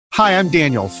Hi, I'm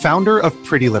Daniel, founder of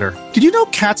Pretty Litter. Did you know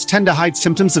cats tend to hide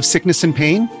symptoms of sickness and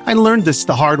pain? I learned this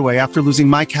the hard way after losing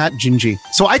my cat, Gingy.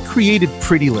 So I created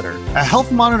Pretty Litter, a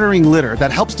health monitoring litter that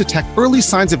helps detect early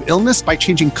signs of illness by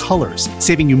changing colors,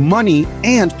 saving you money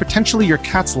and potentially your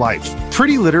cat's life.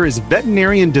 Pretty Litter is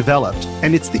veterinarian developed,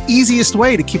 and it's the easiest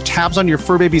way to keep tabs on your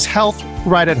fur baby's health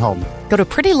right at home. Go to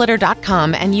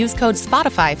prettylitter.com and use code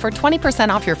SPOTIFY for 20%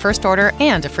 off your first order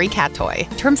and a free cat toy.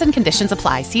 Terms and conditions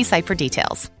apply. See site for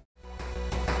details.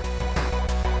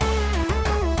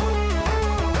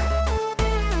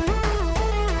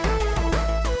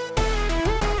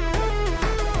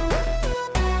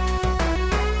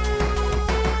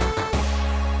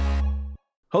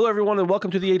 Hello, everyone, and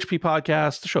welcome to the HP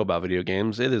Podcast, the show about video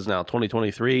games. It is now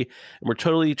 2023, and we're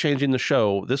totally changing the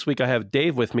show. This week, I have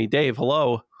Dave with me. Dave,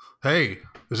 hello. Hey,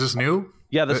 is this new?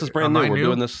 Yeah, this is brand new. We're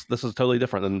doing this. This is totally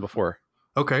different than before.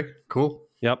 Okay, cool.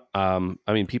 Yep. I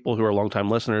mean, people who are longtime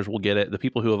listeners will get it. The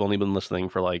people who have only been listening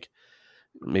for like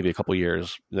maybe a couple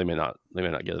years, they may not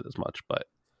get it as much. But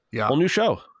yeah, whole new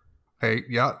show. Hey,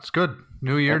 yeah, it's good.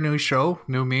 New year, new show,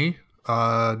 new me,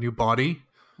 new body,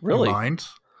 really, new mind.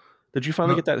 Did you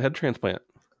finally get that head transplant?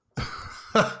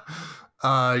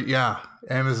 Yeah,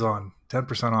 Amazon,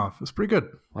 10% off. It's pretty good.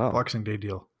 Wow. Boxing Day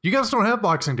deal. You guys don't have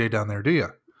Boxing Day down there, do you?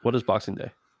 What is Boxing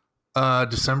Day?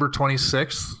 December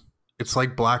 26th. It's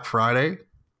like Black Friday,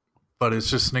 but it's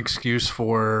just an excuse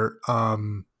for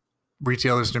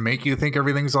retailers to make you think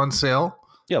everything's on sale.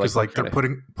 Yeah, because like they're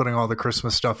putting all the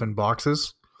Christmas stuff in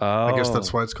boxes. Oh. I guess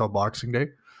that's why it's called Boxing Day.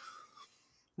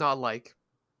 Not like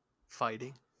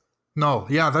fighting. No,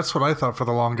 yeah, that's what I thought for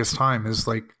the longest time is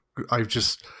like, I've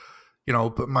just,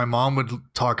 but my mom would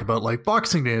talk about like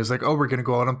Boxing Day is like, oh, we're going to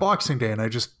go out on Boxing Day. And I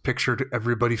just pictured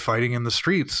everybody fighting in the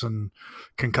streets and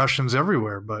concussions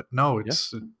everywhere. But no,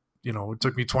 it's, it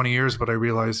took me 20 years, but I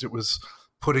realized it was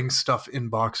putting stuff in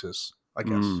boxes, I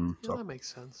guess. So. That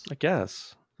makes sense. I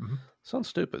guess. Mm-hmm. Sounds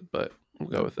stupid, but we'll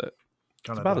go with it.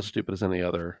 It's about as stupid as any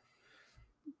other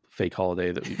fake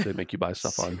holiday that they make you buy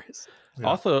stuff on. Yeah.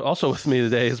 Also with me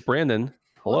today is Brandon.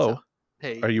 Hello.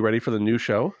 Hey. Are you ready for the new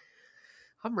show?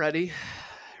 I'm ready.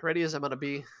 Ready as I'm going to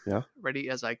be. Yeah. Ready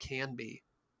as I can be.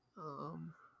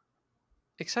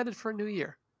 Excited for a new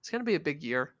year. It's going to be a big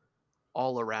year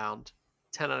all around.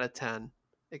 10 out of 10.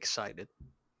 Excited.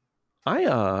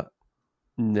 I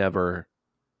never,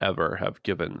 ever have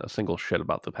given a single shit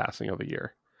about the passing of a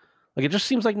year. Like, it just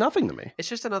seems like nothing to me. It's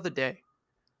just another day.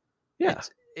 Yeah.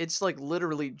 It's like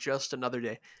literally just another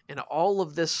day. And all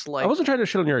of this, like... I wasn't trying to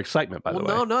shit on your excitement, by the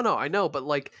way. No, I know. But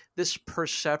like this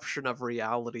perception of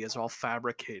reality is all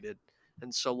fabricated.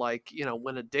 And so like,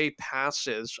 when a day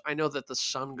passes, I know that the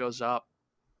sun goes up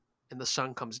and the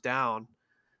sun comes down.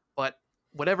 But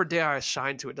whatever day I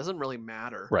assign to it doesn't really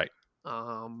matter. Right.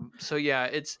 So yeah,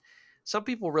 it's... Some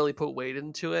people really put weight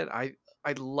into it. I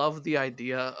love the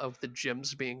idea of the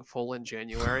gyms being full in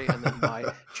January, and then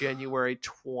by January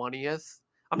 20th,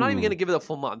 I'm not even going to give it a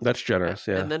full month. That's generous,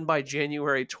 yeah. And then by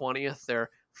January 20th, they're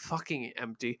fucking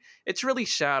empty. It's really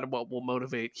sad what will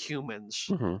motivate humans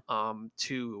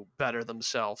to better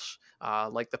themselves,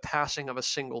 like the passing of a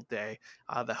single day,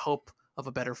 the hope of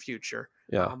a better future.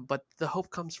 Yeah. But the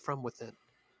hope comes from within,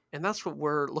 and that's what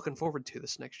we're looking forward to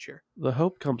this next year. The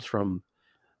hope comes from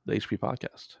the HP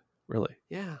Podcast, really.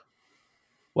 Yeah.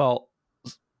 Well,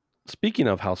 speaking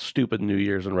of how stupid New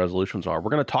Year's and resolutions are,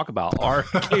 we're going to talk about our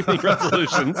gaming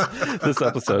resolutions this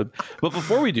episode. But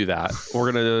before we do that,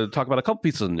 we're going to talk about a couple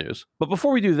pieces of news. But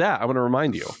before we do that, I want to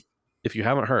remind you, if you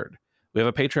haven't heard, we have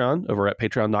a Patreon over at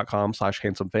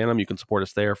patreon.com/handsomephantom. You can support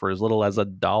us there for as little as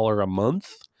 $1 a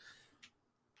month.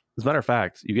 As a matter of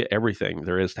fact, you get everything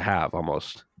there is to have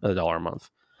almost at $1 a month.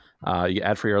 You get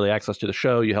ad-free early access to the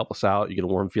show. You help us out. You get a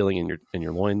warm feeling in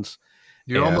your loins.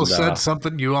 You almost said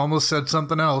something. You almost said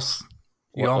something else.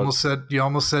 You almost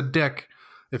said dick.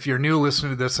 If you're new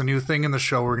listening to this, a new thing in the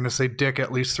show, we're going to say dick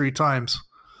at least 3 times.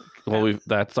 Well,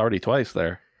 that's already twice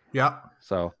there. Yeah.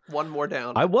 So one more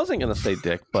down. I wasn't going to say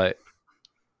dick, but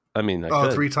I mean, I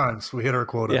could. 3 times. We hit our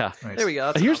quota. Yeah. Nice. There we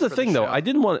go. Here's the thing, though. I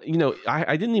didn't want,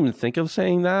 I didn't even think of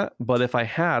saying that, but if I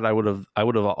had, I would have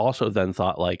also then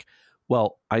thought like,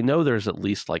 well, I know there's at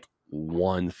least like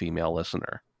one female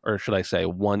listener. Or should I say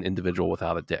one individual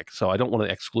without a dick? So I don't want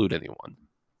to exclude anyone.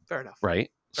 Fair enough.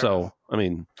 Right? Fair enough. I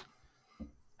mean,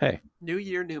 hey. New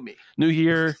year, new me. New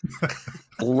year,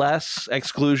 less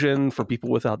exclusion for people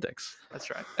without dicks.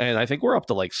 That's right. And I think we're up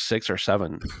to like 6 or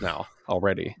 7 now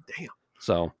already. Damn.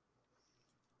 So.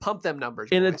 Pump them numbers.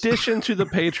 In boys. addition to the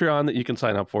Patreon that you can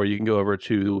sign up for, you can go over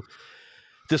to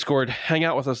Discord, hang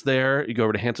out with us there. You go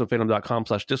over to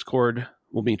handsomephantom.com/Discord.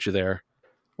 We'll meet you there.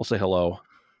 We'll say hello.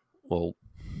 We'll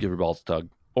give your balls a tug.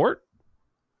 or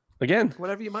again,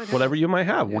 Whatever you might have. Whatever you might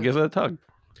have, we'll give it a tug.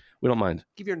 We don't mind.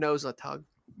 Give your nose a tug.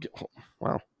 Oh,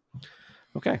 wow.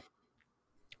 Okay.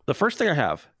 The first thing I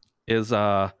have is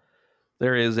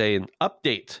there is an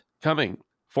update coming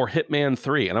for Hitman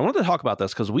 3. And I wanted to talk about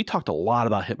this because we talked a lot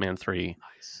about Hitman 3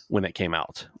 when it came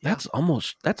out. Yeah. That's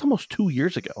almost 2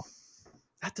 years ago.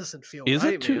 That doesn't feel Is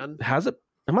right, it too, man. Has it?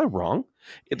 Am I wrong?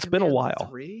 It's been a while.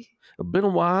 3? It's been a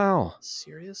while.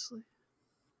 Seriously?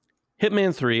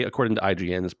 Hitman 3, according to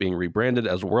IGN, is being rebranded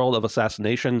as World of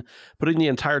Assassination, putting the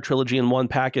entire trilogy in one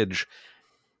package.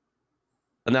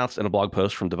 Announced in a blog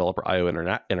post from developer IO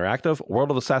Interactive,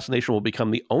 World of Assassination will become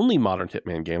the only modern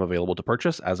Hitman game available to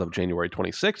purchase as of January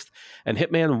 26th, and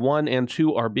Hitman 1 and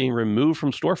 2 are being removed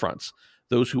from storefronts.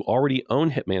 Those who already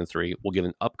own Hitman 3 will get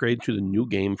an upgrade to the new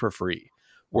game for free.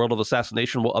 World of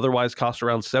Assassination will otherwise cost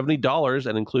around $70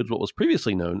 and includes what was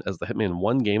previously known as the Hitman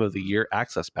 1 Game of the Year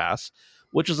Access Pass,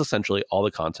 which is essentially all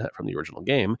the content from the original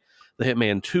game, the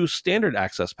Hitman 2 Standard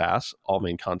Access Pass, all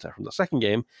main content from the second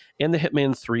game, and the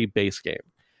Hitman 3 base game.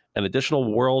 An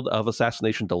additional World of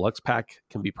Assassination Deluxe Pack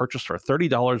can be purchased for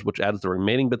 $30, which adds the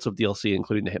remaining bits of DLC,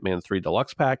 including the Hitman 3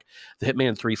 Deluxe Pack, the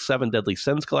Hitman 3 7 Deadly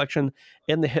Sins Collection,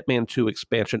 and the Hitman 2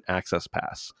 Expansion Access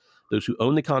Pass. Those who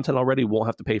own the content already won't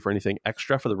have to pay for anything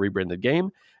extra for the rebranded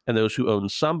game, and those who own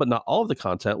some but not all of the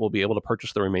content will be able to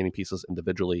purchase the remaining pieces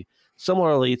individually,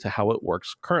 similarly to how it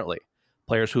works currently.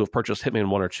 Players who have purchased Hitman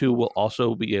 1 or 2 will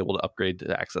also be able to upgrade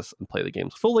to access and play the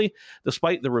games fully,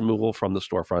 despite the removal from the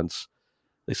storefronts.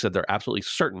 They said they're absolutely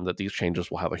certain that these changes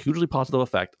will have a hugely positive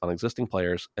effect on existing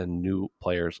players and new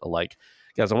players alike.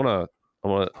 Guys, I want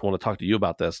to talk to you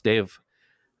about this. Dave,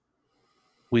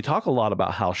 we talk a lot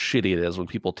about how shitty it is when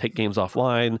people take games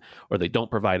offline or they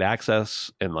don't provide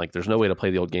access and like there's no way to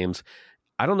play the old games.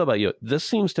 I don't know about you. This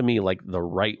seems to me like the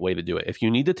right way to do it. If you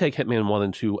need to take Hitman 1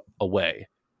 and 2 away,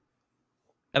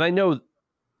 and I know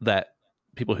that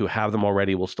people who have them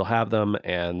already will still have them,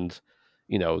 and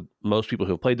you know, most people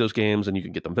who have played those games and you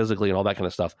can get them physically and all that kind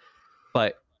of stuff.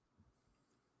 But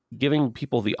giving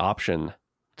people the option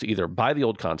to either buy the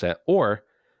old content or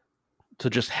to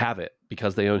just have it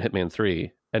because they own Hitman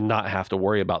 3 and not have to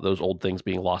worry about those old things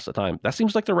being lost to time. That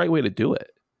seems like the right way to do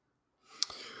it.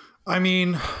 I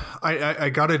mean, I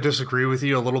got to disagree with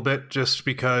you a little bit just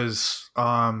because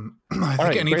I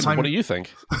think anytime... Brandon, what do you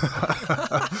think?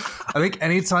 I think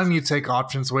anytime you take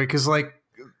options away, because like,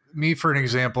 me, for an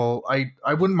example,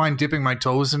 I wouldn't mind dipping my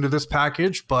toes into this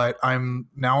package, but I'm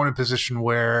now in a position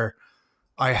where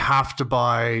I have to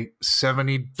buy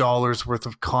 $70 worth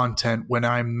of content when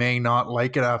I may not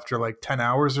like it after like 10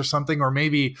 hours or something, or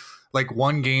maybe like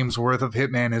one game's worth of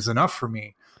Hitman is enough for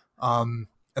me.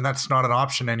 And that's not an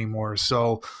option anymore.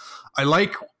 So I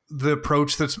like the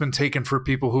approach that's been taken for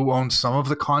people who own some of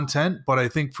the content, but I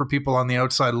think for people on the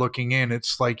outside looking in,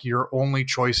 it's like your only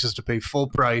choice is to pay full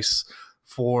price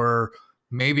for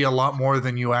maybe a lot more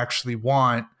than you actually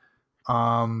want.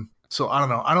 So I don't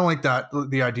know. I don't like that,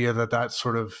 the idea that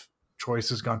sort of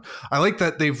choice is gone. I like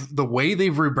that the way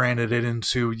they've rebranded it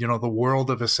into, you know, the World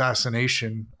of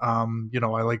Assassination. You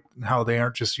know, I like how they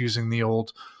aren't just using the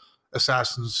old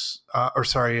Hitman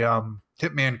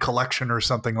collection or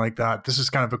something like that. This is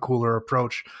kind of a cooler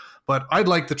approach, but I'd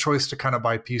like the choice to kind of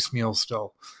buy piecemeal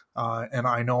still. And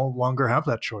I no longer have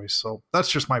that choice. So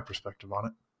that's just my perspective on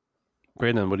it.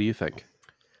 Brandon, what do you think?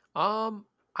 I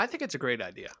think it's a great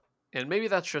idea. And maybe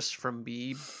that's just from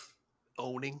me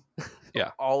owning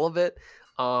all of it.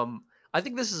 I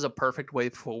think this is a perfect way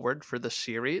forward for the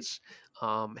series.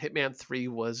 Hitman 3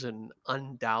 was an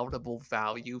undoubtable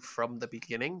value from the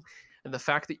beginning. And the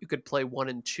fact that you could play 1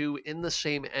 and 2 in the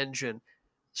same engine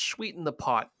sweetened the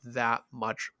pot that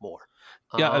much more.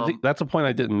 Yeah, I think that's a point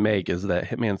I didn't make, is that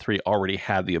Hitman 3 already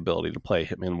had the ability to play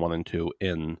Hitman 1 and 2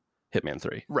 in Hitman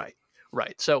 3.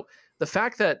 Right. So the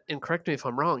fact that, and correct me if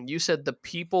I'm wrong, you said the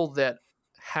people that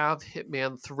have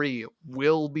Hitman 3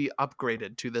 will be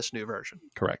upgraded to this new version.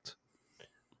 Correct.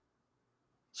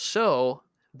 So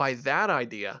by that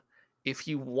idea, if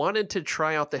you wanted to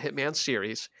try out the Hitman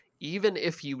series, even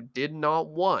if you did not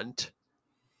want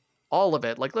all of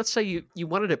it, like let's say you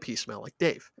wanted a piecemeal, like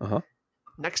Dave.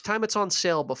 Next time it's on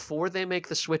sale, before they make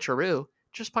the switcheroo,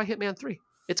 just buy Hitman 3.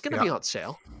 It's going to be on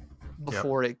sale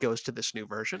before it goes to this new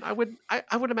version. I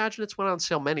would imagine it's went on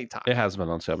sale many times. It has been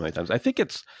on sale many times. I think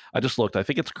it's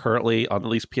currently on at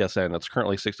least PSN. It's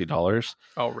currently $60.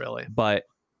 Oh, really? But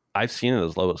I've seen it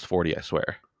as low as 40, I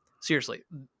swear. Seriously,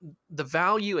 the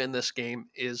value in this game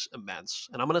is immense.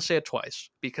 And I'm going to say it twice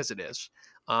because it is.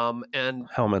 And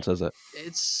how immense is it?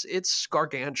 It's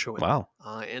gargantuan. Wow.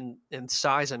 In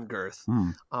size and girth.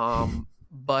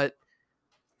 But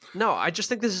no, I just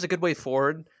think this is a good way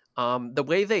forward. The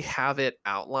way they have it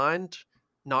outlined,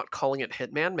 not calling it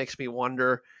Hitman, makes me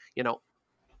wonder,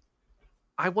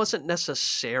 I wasn't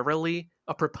necessarily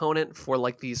a proponent for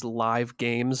like these live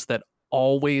games that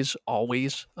always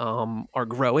are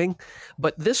growing,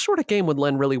 but this sort of game would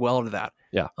lend really well to that.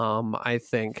 Yeah. I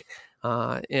think,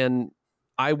 and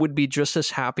I would be just as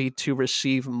happy to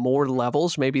receive more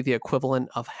levels, maybe the equivalent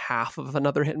of half of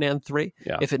another Hitman 3,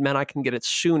 if it meant I can get it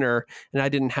sooner and I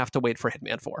didn't have to wait for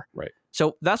Hitman 4. Right.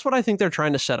 So that's what I think they're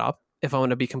trying to set up, if I'm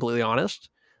going to be completely honest.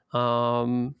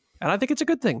 And I think it's a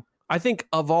good thing. I think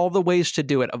of all the ways to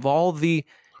do it, of all the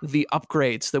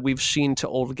upgrades that we've seen to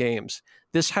old games,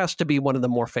 this has to be one of the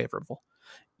more favorable.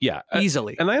 Yeah.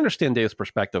 Easily. And I understand Dave's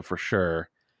perspective for sure.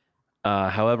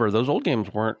 However, those old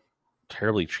games weren't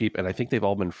terribly cheap, and I think they've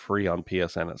all been free on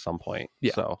PSN at some point.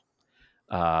 Yeah. So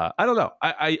I don't know.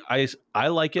 I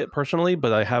like it personally,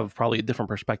 but I have probably a different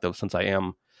perspective since I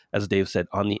am, as Dave said,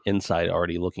 on the inside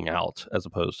already looking out as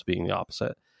opposed to being the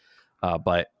opposite.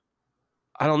 But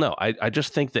I don't know. I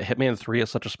just think that Hitman 3 is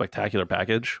such a spectacular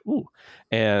package. Ooh,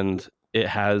 and it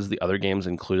has the other games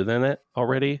included in it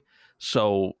already.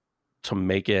 So to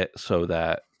make it so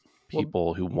that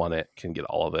people who want it can get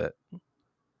all of it.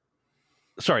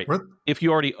 Sorry, if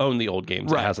you already own the old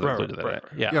games, it hasn't included in it.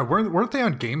 Yeah. Yeah, weren't they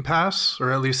on Game Pass?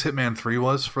 Or at least Hitman 3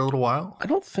 was for a little while? I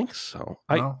don't think so.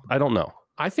 No? I don't know.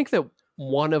 I think that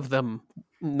one of them,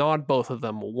 not both of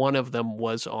them, one of them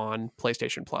was on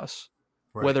PlayStation Plus.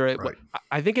 Right,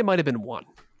 I think it might have been one.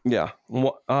 Yeah.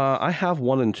 I have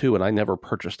 1 and 2, and I never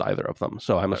purchased either of them.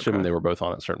 So I'm assuming they were both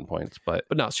on at certain points. But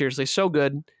no, seriously, so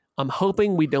good. I'm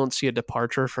hoping we don't see a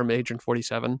departure from Agent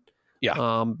 47.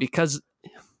 Yeah. Because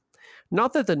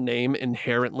not that the name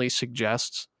inherently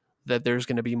suggests that there's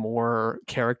going to be more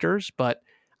characters, but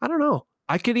I don't know.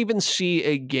 I could even see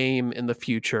a game in the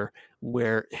future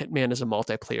where Hitman is a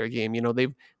multiplayer game.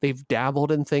 They've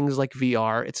dabbled in things like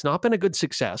VR. It's not been a good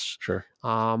success. Sure.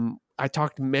 I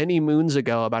talked many moons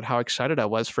ago about how excited I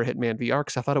was for Hitman VR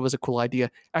because I thought it was a cool idea.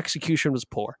 Execution was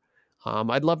poor.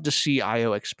 I'd love to see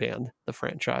IO expand the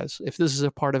franchise. If this is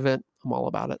a part of it, I'm all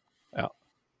about it. Yeah. All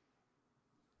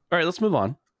right, let's move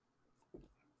on.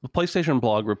 The PlayStation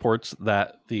blog reports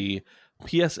that the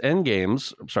PSN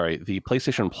games, the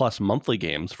PlayStation Plus monthly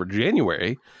games for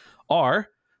January are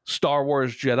Star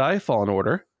Wars Jedi Fallen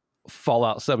Order,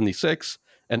 Fallout 76,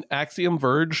 and Axiom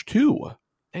Verge 2.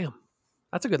 Damn.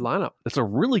 That's a good lineup. It's a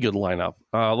really good lineup.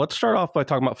 Let's start off by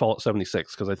talking about Fallout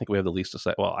 76, because I think we have the least to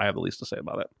say. Well, I have the least to say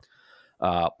about it.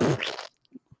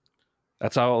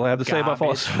 That's all I have to say about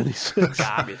Fallout 76.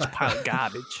 Garbage, pile of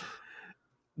garbage.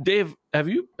 Dave, have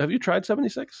you tried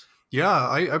 76? Yeah,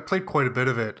 I played quite a bit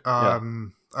of it.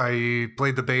 I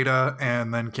played the beta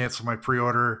and then canceled my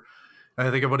pre-order. I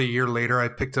think about a year later, I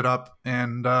picked it up,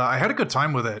 and I had a good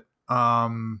time with it.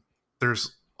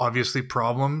 There's obviously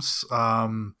problems,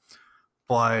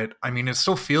 but I mean, it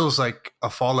still feels like a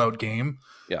Fallout game.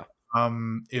 Yeah.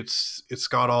 It's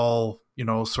got all,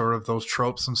 sort of those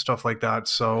tropes and stuff like that.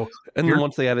 So, and then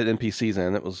once they added NPCs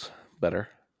in, it was better.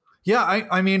 Yeah,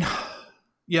 I mean,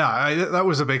 that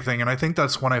was a big thing, and I think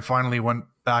that's when I finally went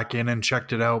back in and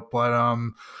checked it out. But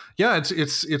yeah,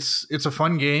 it's a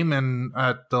fun game, and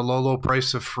at the low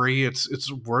price of free,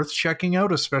 it's worth checking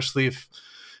out, especially if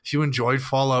you enjoyed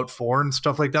Fallout 4 and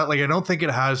stuff like that. Like, I don't think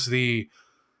it has the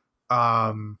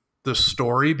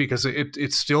story, because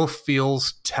it still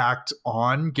feels tacked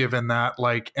on, given that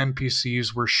like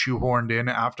NPCs were shoehorned in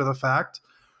after the fact.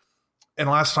 And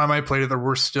last time I played it, there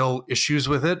were still issues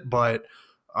with it, but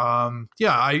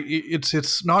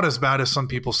it's not as bad as some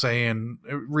people say, and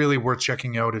really worth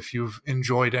checking out if you've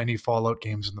enjoyed any Fallout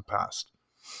games in the past.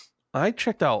 I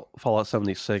checked out Fallout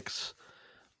 76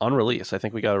 on release. I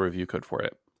think we got a review code for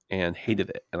it and hated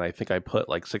it. And I think I put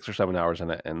like 6 or 7 hours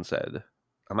in it and said,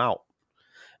 I'm out.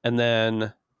 And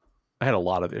then I had a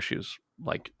lot of issues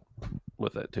like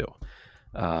with it too.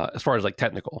 As far as like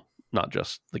technical, not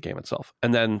just the game itself.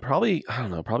 And then probably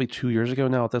 2 years ago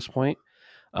now at this point,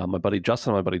 my buddy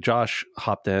Justin and my buddy Josh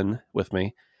hopped in with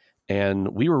me, and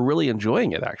we were really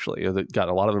enjoying it, actually. It got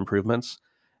a lot of improvements,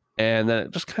 and then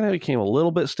it just kind of became a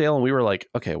little bit stale, and we were like,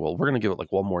 okay, well, we're going to give it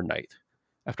like one more night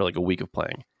after like a week of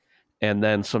playing. And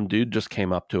then some dude just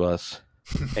came up to us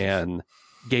and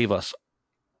gave us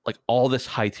like all this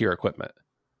high-tier equipment,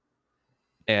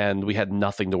 and we had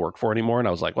nothing to work for anymore, and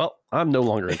I was like, well, I'm no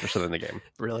longer interested in the game.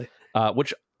 Really?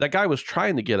 Which that guy was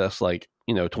trying to get us like,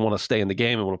 to want to stay in the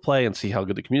game and want to play and see how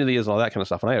good the community is and all that kind of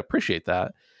stuff. And I appreciate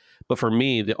that. But for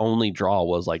me, the only draw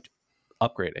was like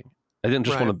upgrading. I didn't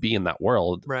just want to be in that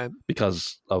world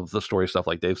because of the story stuff,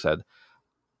 like Dave said.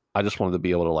 I just wanted to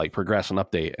be able to like progress and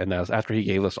update. And after he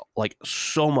gave us like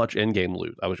so much in-game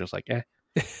loot, I was just like,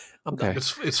 I'm Okay. done.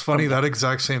 It's funny, that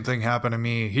exact same thing happened to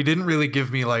me. He didn't really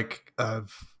give me like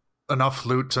enough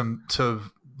loot to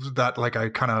that like I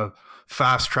kind of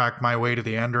fast tracked my way to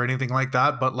the end or anything like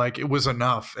that, but like it was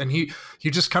enough. And he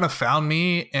just kind of found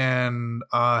me and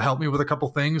helped me with a couple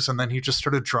things, and then he just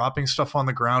started dropping stuff on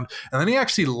the ground, and then he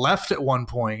actually left at one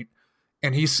point.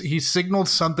 And he signaled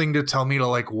something to tell me to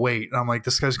like wait. And I'm like,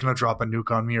 this guy's gonna drop a nuke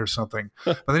on me or something.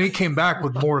 But then he came back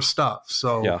with more stuff.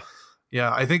 So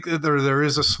yeah, I think that there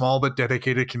is a small but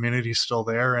dedicated community still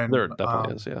there, and There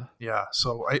definitely is. yeah.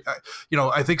 So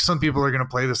I think some people are gonna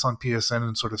play this on PSN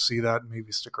and sort of see that and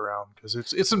maybe stick around because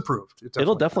it's improved.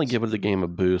 It'll definitely give the game a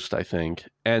boost, I think.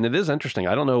 And it is interesting.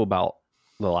 I don't know about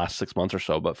the last 6 months or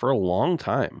so, but for a long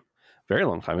time, very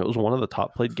long time, it was one of the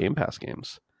top played Game Pass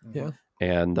games. Yeah.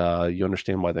 And you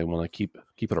understand why they want to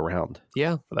keep it around.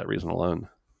 Yeah. For that reason alone.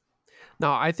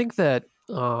 No, I think that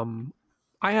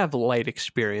I have light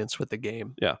experience with the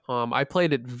game. Yeah. I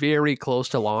played it very close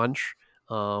to launch,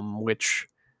 which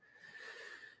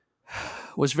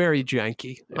was very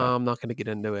janky. Yeah. I'm not going to get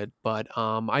into it, but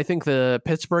I think the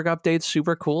Pittsburgh update's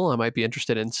super cool. I might be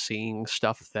interested in seeing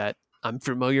stuff that I'm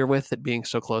familiar with, it being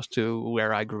so close to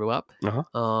where I grew up.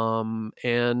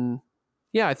 And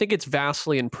yeah, I think it's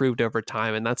vastly improved over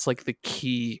time, and that's like the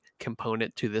key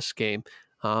component to this game.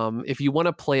 If you want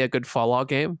to play a good Fallout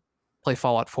game, play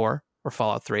Fallout 4 or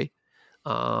Fallout 3.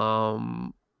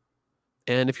 And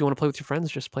if you want to play with your friends,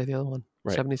 just play the other one,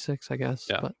 Right. 76, I guess.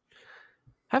 Yeah. But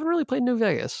I haven't really played New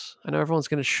Vegas. I know everyone's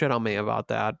going to shit on me about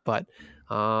that, but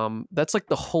that's like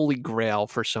the holy grail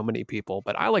for so many people.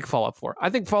 But I like Fallout 4. I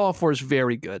think Fallout 4 is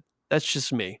very good. That's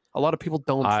just me. A lot of people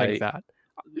don't think that.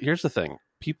 Here's the thing.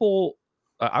 People...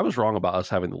 I was wrong about us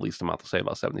having the least amount to say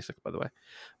about 76, by the way.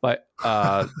 But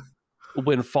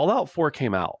when Fallout 4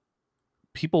 came out,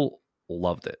 people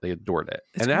loved it. They adored it.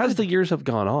 It's and as good. the years have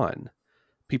gone on,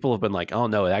 people have been like, oh,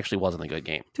 no, it actually wasn't a good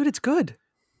game. Dude, it's good.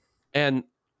 And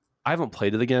I haven't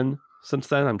played it again since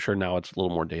then. I'm sure now it's a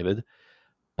little more dated.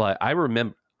 But I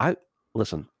remember... I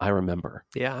remember.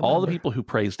 Yeah. All the people who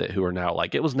praised it who are now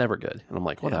like, it was never good. And I'm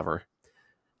like, whatever.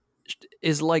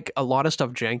 Is like a lot of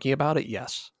stuff janky about it?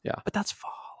 Yes. Yeah. But that's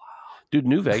Fallout. Dude,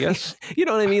 New Vegas... You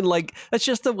know what I mean? Like, that's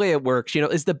just the way it works. You know,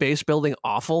 is the base building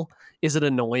awful? Is it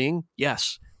annoying?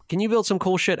 Yes. Can you build some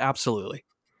cool shit? Absolutely.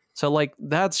 So, like,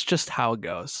 that's just how it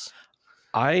goes.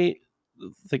 I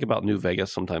think about New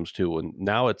Vegas sometimes too, and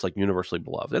now it's like universally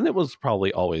beloved, and it was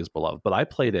probably always beloved. But I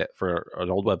played it for an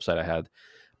old website I had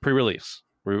pre-release.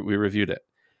 We reviewed it,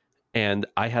 and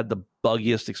I had the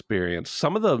buggiest experience.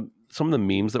 Some of the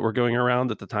memes that were going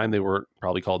around at the time, they were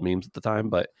probably called memes at the time,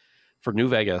 but for New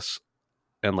Vegas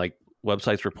and like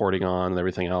websites reporting on and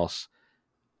everything else,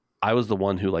 I was the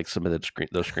one who like submitted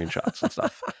those screenshots and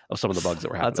stuff of some of the bugs that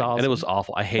were happening. That's awesome. And it was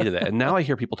awful. I hated it. And now I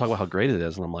hear people talk about how great it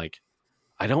is, and I'm like,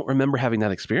 I don't remember having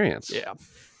that experience. Yeah.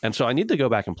 And so I need to go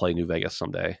back and play New Vegas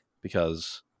someday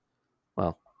because,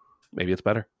 well, maybe it's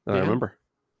better than I remember,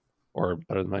 or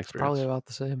better than my experience. Probably about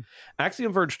the same.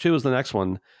 Axiom Verge 2 is the next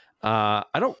one. I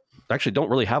don't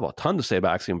really have a ton to say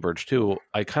about Axiom Verge 2.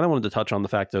 I kind of wanted to touch on the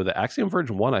fact, though, that Axiom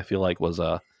Verge 1, I feel like, was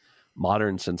a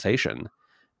modern sensation.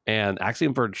 And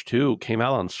Axiom Verge 2 came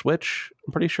out on Switch,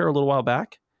 I'm pretty sure, a little while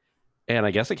back. And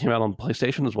I guess it came out on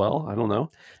PlayStation as well. I don't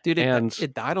know. Dude, And-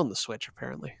 it died on the Switch,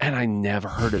 apparently. And I never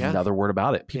heard Yeah. another word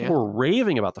about it. People were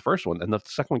raving about the first one, and the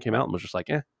second one came out and was just like,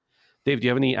 eh. Dave, do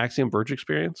you have any Axiom Verge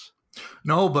experience?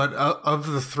 No, but of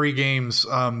the three games,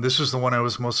 this is the one I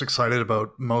was most excited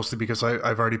about, mostly because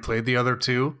I've already played the other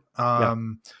two.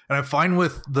 And I find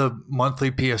with the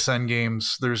monthly PSN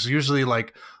games, there's usually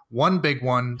like one big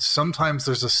one. Sometimes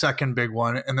there's a second big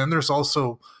one. And then there's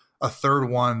also a third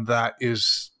one that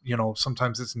is, you know,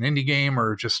 sometimes it's an indie game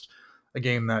or just a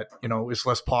game that, you know, is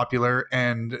less popular.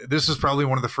 And this is probably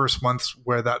one of the first months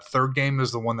where that third game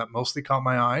is the one that mostly caught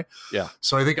my eye. Yeah.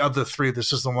 So I think of the three,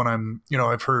 this is the one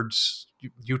I've heard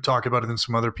you talk about it and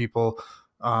some other people.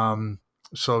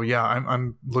 So yeah,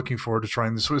 I'm looking forward to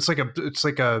trying this. It's like a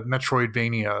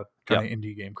Metroidvania kind of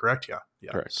indie game, correct? Yeah.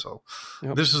 Correct. So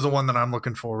this is the one that I'm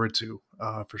looking forward to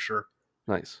for sure.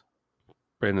 Nice.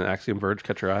 Brandon, Axiom Verge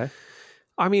catch your eye?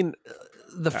 I mean,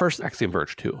 the first Axiom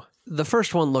Verge 2. The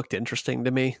first one looked interesting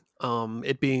to me.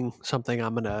 It being something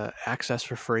I'm going to access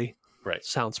for free. Right.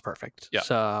 Sounds perfect. Yeah.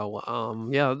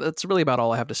 So, that's really about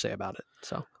all I have to say about it.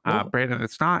 So, Brandon,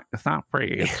 it's not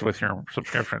free. It's with your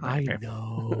subscription. I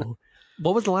know.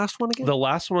 What was the last one again? The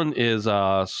last one is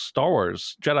Star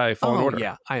Wars Jedi Fallen Order.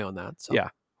 Yeah, I own that. So. Yeah.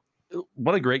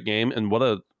 What a great game, and what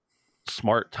a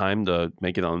smart time to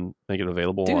make it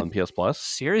available on PS Plus.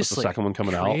 Seriously, with the second one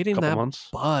coming out in a couple months.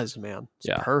 Buzz, man.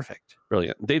 It's perfect.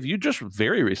 Brilliant. Dave, you just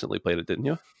very recently played it, didn't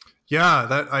you? Yeah,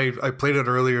 that I played it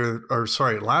earlier, or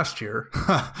sorry, last year,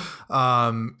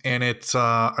 and it's.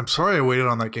 I'm sorry I waited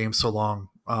on that game so long.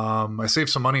 I saved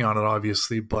some money on it,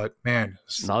 obviously, but man,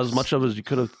 Not as much of as you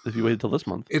could have if you waited till this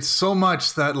month. it's so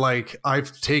much that like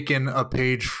I've taken a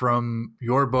page from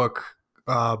your book,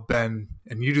 Ben,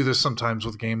 and you do this sometimes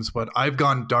with games, but I've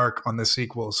gone dark on the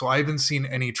sequel, so I haven't seen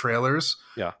any trailers.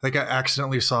 Yeah. I think I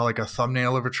accidentally saw like a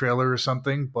thumbnail of a trailer or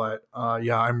something, but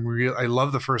yeah, I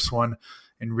love the first one,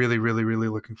 and really, really, really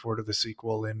looking forward to the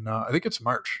sequel. In I think it's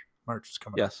March. March is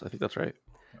coming. Yes, I think that's right.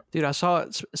 Dude, I saw.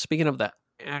 Speaking of that,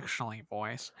 actually,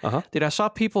 boys. Uh-huh. Dude, I saw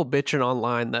people bitching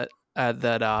online that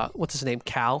what's his name,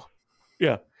 Cal.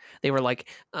 Yeah. They were like,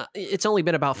 it's only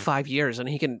been about 5 years, and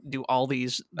he can do all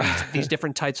these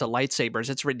different types of lightsabers.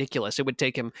 It's ridiculous. It would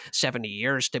take him 70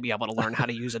 years to be able to learn how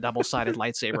to use a double-sided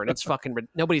lightsaber, and it's fucking.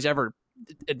 Nobody's ever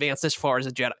advanced this far as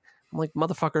a Jedi. I'm like,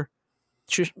 motherfucker,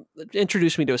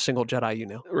 introduce me to a single Jedi you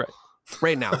know.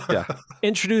 Right now. Yeah.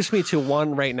 Introduce me to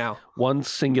one right now. One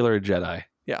singular Jedi.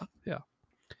 Yeah.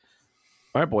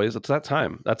 All right, boys, it's that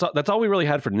time. That's all we really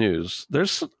had for news.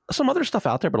 There's some other stuff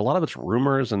out there, but a lot of it's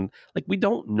rumors, and like we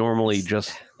don't normally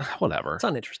just whatever. It's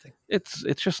uninteresting. It's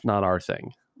just not our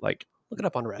thing. Like, look it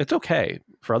up on Reddit. It's okay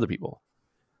for other people.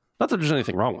 Not that there's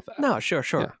anything wrong with that. No, sure.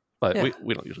 Yeah, but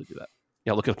we don't usually do that.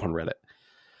 Yeah, look it up on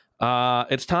Reddit.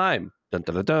 It's time dun,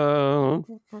 dun, dun, dun,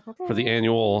 for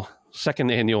the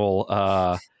second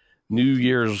annual New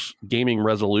Year's gaming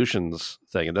resolutions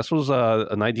thing, and this was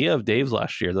an idea of Dave's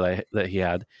last year that he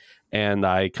had, and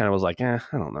I kind of was like, I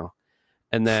don't know,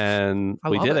 and then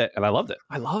we did it, and I loved it.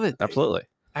 I love it. Absolutely,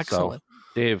 excellent.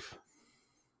 So, Dave,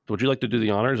 would you like to do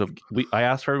the honors of? I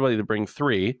asked for everybody to bring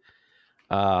 3.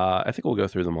 I think we'll go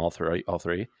through them all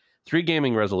three. 3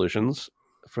 gaming resolutions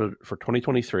for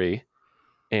 2023,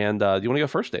 and do you want to go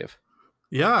first, Dave?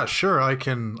 Yeah, sure.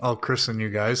 I'll christen you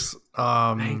guys.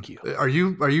 Thank you. Are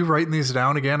you writing these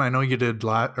down again? I know you did.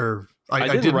 I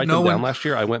didn't write them down last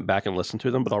year. I went back and listened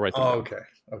to them, but I'll write them down.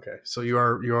 Okay. So you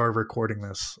are recording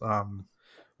this.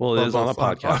 Well, it is on a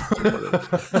podcast.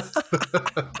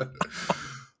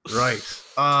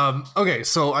 Right. Okay.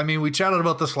 So I mean, we chatted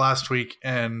about this last week,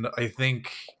 and I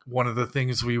think one of the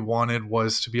things we wanted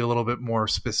was to be a little bit more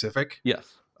specific.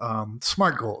 Yes.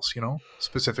 Smart goals,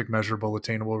 specific, measurable,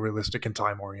 attainable, realistic, and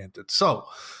time oriented. So,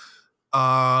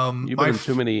 you've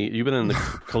been in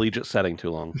the collegiate setting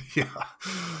too long. Yeah.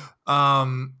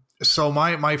 So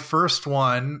my first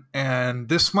one, and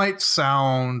this might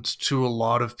sound to a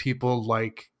lot of people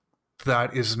like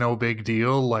that is no big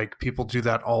deal. Like people do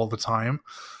that all the time.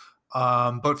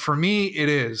 But for me, it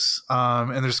is.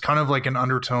 And there's kind of like an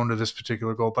undertone to this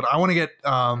particular goal, but I want to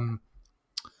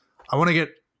get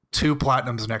 2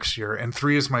 platinums next year, and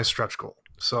 3 is my stretch goal.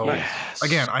 So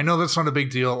again, I know that's not a big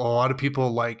deal. A lot of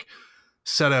people like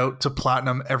set out to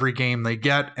platinum every game they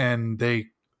get, and they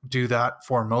do that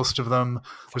for most of them.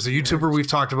 There's a YouTuber we've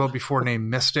talked about before named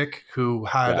Mystic who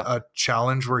had a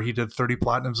challenge where he did 30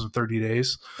 platinums in 30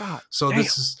 days. God, so damn.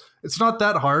 It's not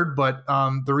that hard, but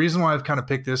the reason why I've kind of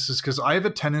picked this is because I have a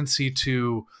tendency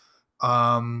to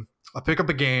I'll pick up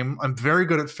a game. I'm very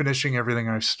good at finishing everything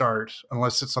I start,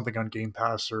 unless it's something on Game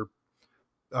Pass or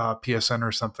PSN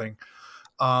or something.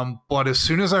 But as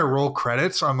soon as I roll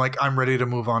credits, I'm ready to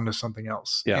move on to something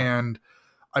else. Yeah. And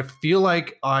I feel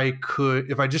like I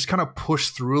could, if I just kind of push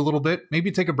through a little bit,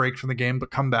 maybe take a break from the game, but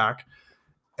come back.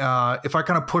 If I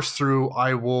kind of push through,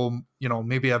 I will,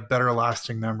 maybe have better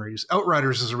lasting memories.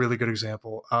 Outriders is a really good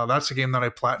example. That's a game that I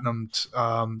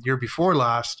platinumed year before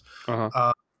last.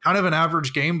 Uh-huh. Kind of an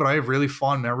average game, but I have really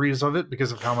fond memories of it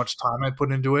because of how much time I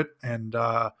put into it. And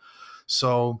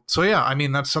so yeah, I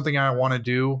mean, that's something I want to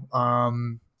do.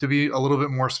 To be a little bit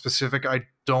more specific, I'm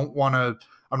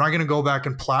not going to go back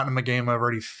and platinum a game I've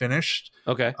already finished.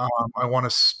 Okay. I want to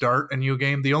start a new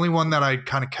game. The only one that I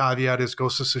kind of caveat is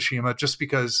Ghost of Tsushima, just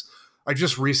because I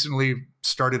just recently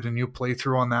started a new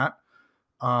playthrough on that.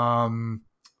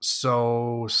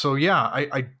 So yeah,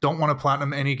 I don't want to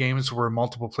platinum any games where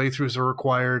multiple playthroughs are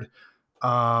required.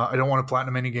 I don't want to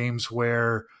platinum any games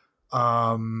where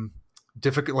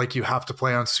difficult, like you have to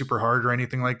play on super hard or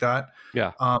anything like that.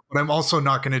 Yeah. But I'm also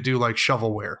not going to do like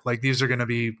shovelware. Like these are going to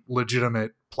be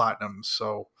legitimate platinums.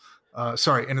 So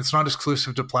sorry, and it's not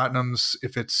exclusive to platinums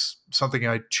if it's something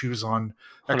I choose on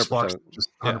Xbox, just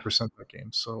 100% that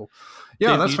game. So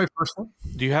yeah, that's my first one.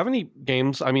 Do you have any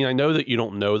games? I mean, I know that you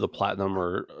don't know the platinum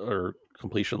or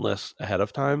completion list ahead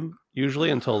of time usually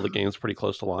until the game's pretty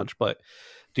close to launch, but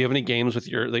do you have any games that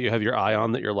you have your eye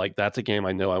on that you're like, that's a game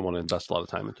I know I want to invest a lot of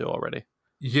time into already?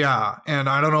 Yeah, and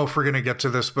I don't know if we're going to get to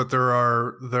this, but there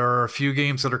are a few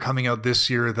games that are coming out this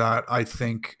year that I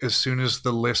think as soon as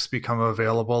the lists become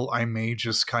available, I may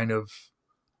just kind of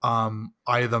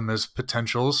eye them as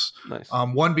potentials. Nice.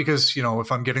 One, because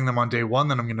if I'm getting them on day one,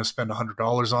 then I'm going to spend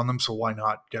 $100 on them, so why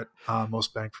not get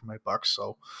most bang for my buck?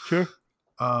 So sure.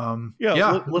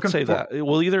 Let's say that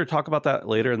we'll either talk about that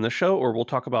later in this show, or we'll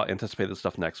talk about anticipated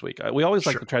stuff next week. We always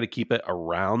like to try to keep it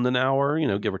around an hour,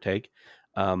 give or take.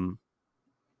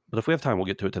 But if we have time, we'll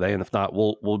get to it today, and if not,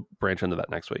 we'll branch into that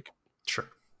next week. Sure.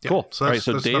 Yeah. Cool. So all right.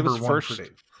 So Dave's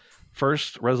Dave.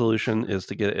 first resolution is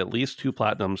to get at least 2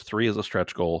 platinums. 3 is a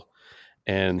stretch goal,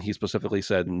 and he specifically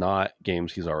said not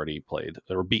games he's already played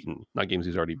or beaten, not games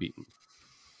he's already beaten.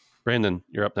 Brandon,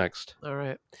 you're up next. All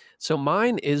right. So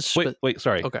mine is wait.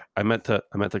 Sorry. Okay. I meant to.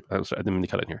 I'm sorry, I didn't mean to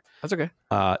cut in here. That's okay.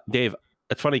 Dave,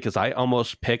 it's funny because I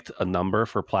almost picked a number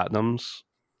for platinums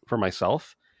for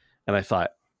myself, and I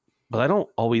thought, but I don't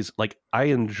always I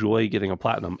enjoy getting a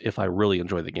platinum if I really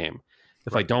enjoy the game.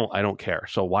 If I don't care.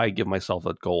 So why give myself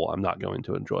a goal I'm not going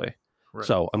to enjoy? Right.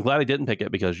 So I'm glad I didn't pick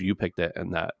it because you picked it,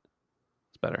 and that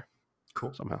is better.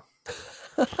 Cool. Somehow.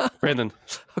 Brandon.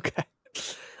 Okay.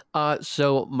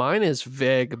 So mine is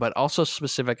vague, but also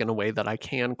specific in a way that I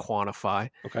can quantify.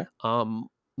 Okay.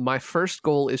 My first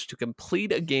goal is to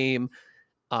complete a game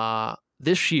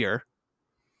this year,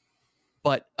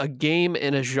 but a game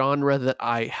in a genre that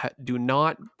I do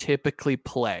not typically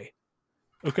play.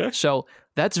 Okay. So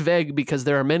that's vague because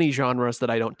there are many genres that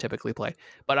I don't typically play,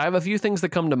 but I have a few things that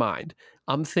come to mind.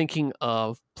 I'm thinking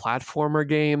of platformer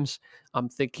games. I'm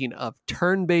thinking of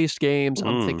turn-based games.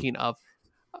 I'm thinking of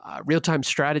real-time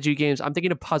strategy games. I'm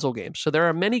thinking of puzzle games. So there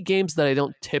are many games that I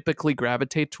don't typically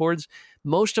gravitate towards.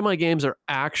 Most of my games are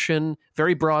action,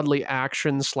 very broadly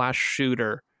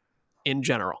action/shooter in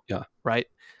general. Yeah. Right.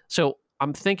 So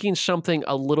I'm thinking something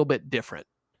a little bit different.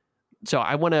 So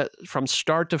I want to, from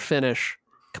start to finish,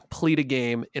 complete a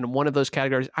game in one of those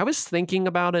categories. I was thinking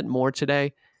about it more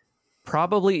today.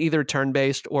 Probably either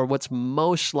turn-based or what's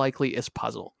most likely is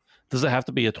puzzle. Does it have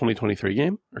to be a 2023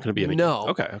 game, or can it be any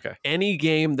No. game? Okay. Any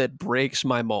game that breaks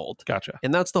my mold. Gotcha.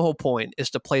 And that's the whole point, is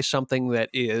to play something that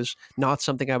is not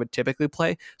something I would typically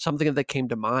play, something that came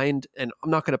to mind. And I'm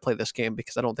not going to play this game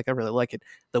because I don't think I really like it.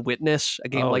 The Witness, a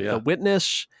game The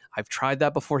Witness. I've tried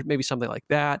that before, maybe something like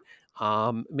that.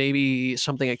 Maybe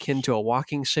something akin to a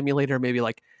walking simulator, maybe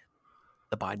like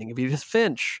The Binding of Edith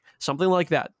Finch, something like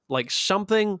that. Like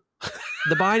something...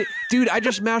 Dude, I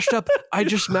just mashed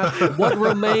What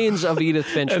Remains of Edith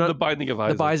Finch. And The Binding of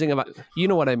Isaac. The Binding of You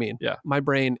know what I mean. Yeah. My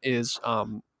brain is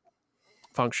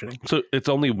functioning. So it's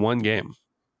only one game.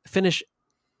 Finish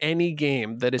any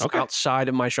game that is outside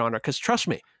of my genre, because trust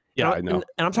me. Yeah, I know.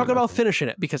 And I'm talking about finishing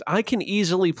it, because I can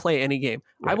easily play any game.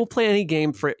 Right. I will play any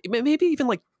game for maybe even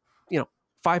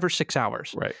 5 or 6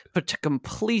 hours. Right. But to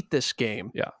complete this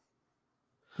game,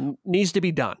 needs to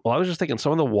be done. Well, I was just thinking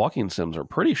some of the walking sims are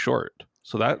pretty short.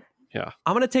 So that, yeah.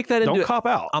 I'm going to take that into... Don't cop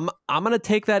out. I'm going to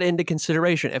take that into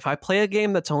consideration. If I play a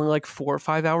game that's only 4 or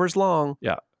 5 hours long,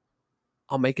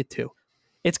 I'll make it 2.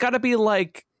 It's got to be at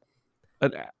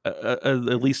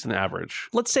least an average.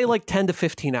 Let's say 10 to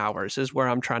 15 hours is where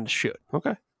I'm trying to shoot.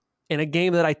 Okay. In a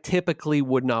game that I typically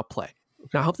would not play.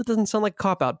 Now, I hope that doesn't sound like a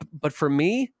cop-out, but for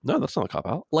me... No, that's not a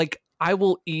cop-out. I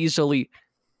will easily...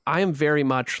 I am very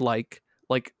much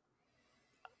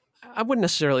I wouldn't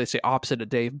necessarily say opposite of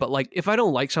Dave, but if I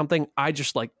don't like something, I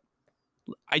just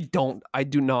I do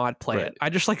not play it. I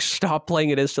just stop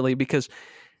playing it instantly, because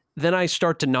then I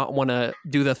start to not want to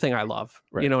do the thing I love.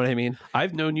 Right. You know what I mean?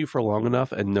 I've known you for long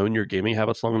enough and known your gaming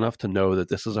habits long enough to know that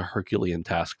this is a Herculean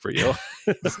task for you.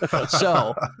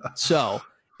 So,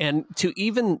 and to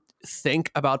even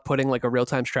think about putting a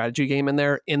real-time strategy game in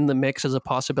there in the mix as a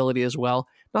possibility as well.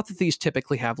 Not that these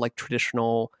typically have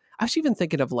traditional, I was even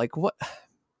thinking of what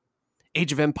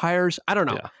Age of Empires. I don't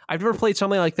know. Yeah. I've never played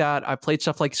something like that. I've played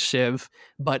stuff like Civ,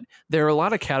 but there are a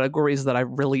lot of categories that I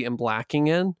really am lacking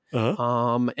in.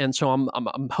 Uh-huh. And so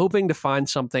I'm hoping to find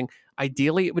something.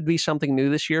 Ideally, it would be something new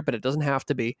this year, but it doesn't have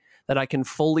to be, that I can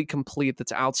fully complete,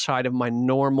 that's outside of my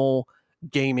normal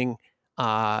gaming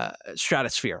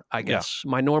stratosphere, I guess.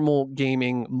 My normal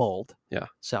gaming mold. Yeah.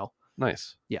 So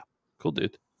nice. Yeah. Cool,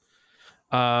 dude.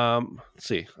 Let's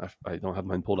see. I don't have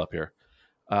mine pulled up here.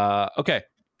 Okay.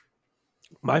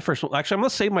 My first one, actually, I'm going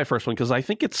to save my first one because I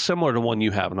think it's similar to one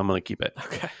you have, and I'm going to keep it.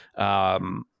 Okay.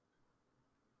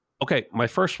 Okay, my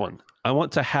first one. I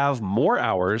want to have more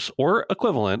hours or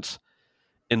equivalent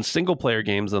in single-player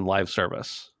games than live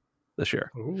service this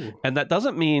year. Ooh. And that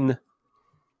doesn't mean...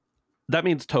 That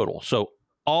means total. So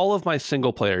all of my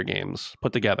single-player games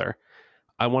put together,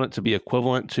 I want it to be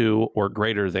equivalent to or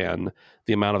greater than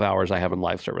the amount of hours I have in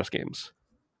live service games.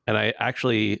 And I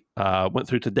actually went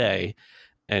through today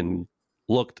and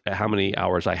looked at how many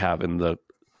hours I have in the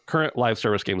current live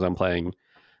service games I'm playing,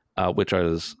 which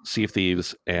is Sea of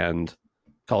Thieves and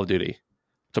Call of Duty,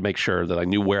 to make sure that I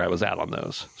knew where I was at on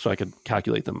those so I could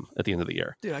calculate them at the end of the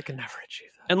year. Dude, I can never achieve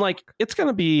that. And like, it's going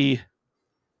to be,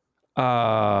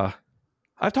 I've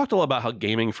talked a lot about how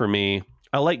gaming for me,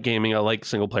 I like gaming. I like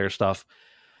single player stuff.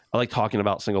 I like talking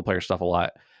about single player stuff a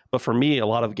lot. But for me, a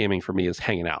lot of gaming for me is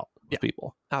hanging out with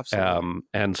people. Absolutely.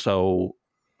 And so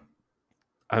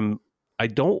I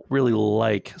don't really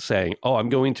like saying, oh, I'm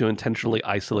going to intentionally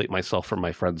isolate myself from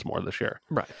my friends more this year.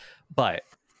 Right. But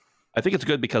I think it's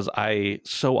good because I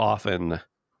so often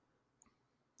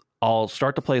I'll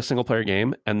start to play a single player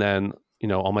game, and then, you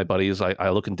know, all my buddies, I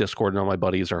look in Discord and all my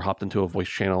buddies are hopped into a voice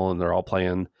channel and they're all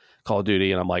playing Call of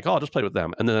Duty, and I'm like, oh, I'll just play with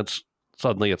them. And then it's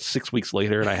 6 weeks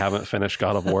later and I haven't finished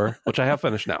God of War, which I have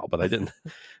finished now, but I didn't.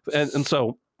 And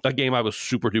so a game I was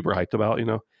super duper hyped about, you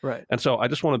know? Right. And so I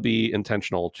just want to be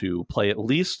intentional to play at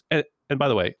least, and by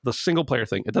the way, the single player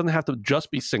thing, it doesn't have to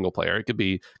just be single player. It could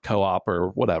be co-op or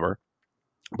whatever.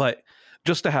 But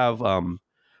just to have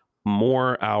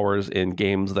more hours in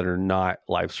games that are not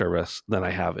live service than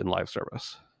I have in live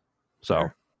service. So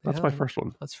Fair. that's Yeah, my first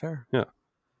one. That's fair. Yeah.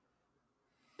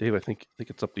 Dave, I think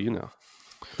it's up to you now.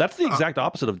 That's the exact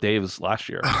opposite of Dave's last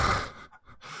year.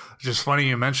 Just funny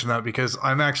you mentioned that, because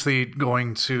I'm actually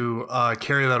going to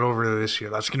carry that over this year.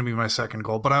 That's going to be my second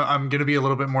goal. But I'm going to be a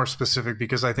little bit more specific,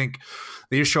 because I think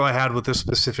the issue I had with this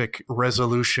specific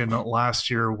resolution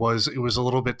last year was it was a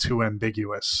little bit too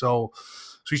ambiguous. So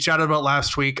we chatted about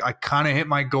last week. I kind of hit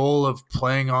my goal of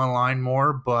playing online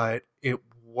more, but it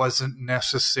wasn't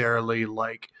necessarily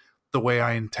like the way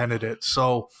I intended it.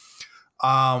 So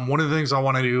one of the things I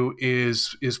want to do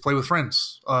is play with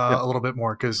friends a little bit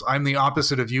more, because I'm the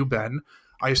opposite of you, Ben.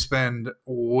 I spend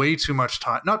way too much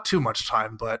time, not too much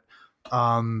time, but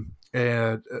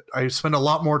I spend a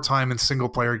lot more time in single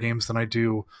player games than I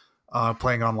do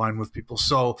playing online with people.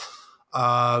 So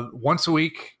once a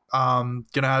week,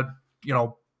 gonna,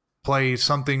 play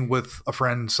something with a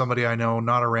friend, somebody I know,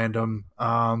 not a random.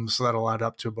 So that'll add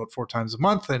up to about 4 times a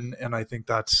month, and I think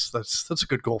that's a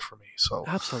good goal for me. So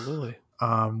Absolutely.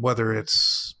 Whether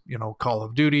it's, Call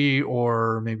of Duty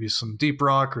or maybe some Deep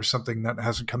Rock or something that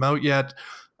hasn't come out yet.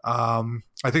 I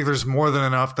think there's more than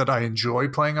enough that I enjoy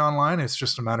playing online. It's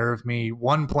just a matter of me,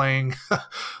 playing a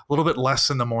little bit less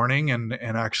in the morning and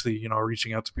actually,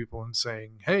 reaching out to people and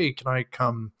saying, hey, can I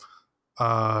come?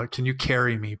 Can you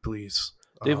carry me, please?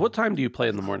 Dave, what time do you play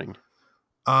in the morning?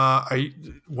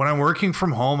 When I'm working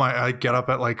from home, I get up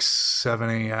at like 7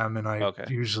 a.m. and I Okay.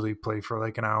 usually play for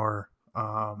like an hour.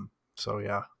 So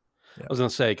yeah. I was going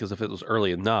to say, because if it was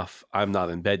early enough, I'm not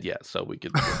in bed yet, so we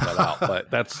could work that out.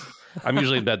 But I'm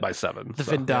usually in bed by 7. The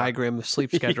Venn diagram of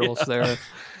sleep schedules there.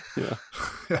 Yeah.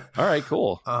 All right,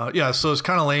 cool. So it's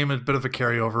kind of lame, a bit of a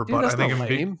carryover, Dude, but I that's think not I'm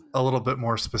being lame. a little bit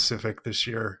more specific this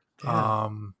year. Yeah.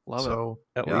 Love so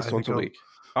At yeah, least I once think a I'll- week.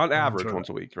 On I'll average, enjoy once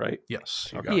a week, right? Yes.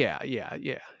 you Okay. got it.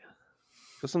 Yeah.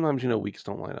 Because sometimes, weeks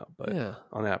don't line up, but Yeah.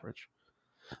 on average.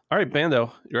 All right,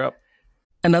 Bando, you're up.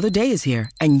 Another day is here,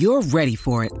 and you're ready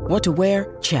for it. What to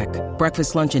wear? Check.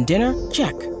 Breakfast, lunch, and dinner?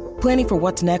 Check. Planning for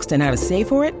what's next and how to save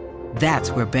for it?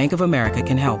 That's where Bank of America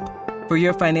can help. For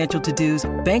your financial to-dos,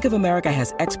 Bank of America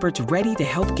has experts ready to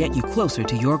help get you closer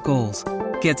to your goals.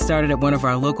 Get started at one of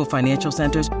our local financial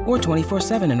centers or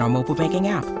 24/7 in our mobile banking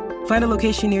app. Find a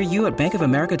location near you at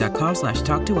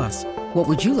bankofamerica.com/talktous. What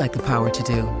would you like the power to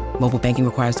do? Mobile banking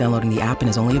requires downloading the app and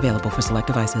is only available for select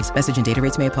devices. Message and data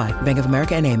rates may apply. Bank of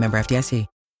America NA, member FDIC.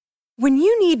 When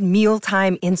you need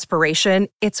mealtime inspiration,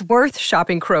 it's worth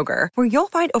shopping Kroger, where you'll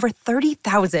find over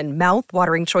 30,000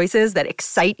 mouth-watering choices that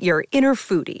excite your inner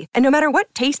foodie. And no matter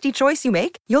what tasty choice you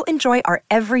make, you'll enjoy our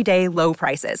everyday low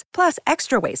prices, plus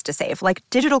extra ways to save, like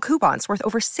digital coupons worth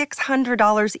over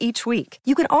 $600 each week.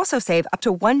 You can also save up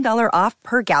to $1 off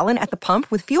per gallon at the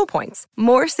pump with fuel points.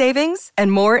 More savings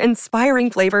and more inspiring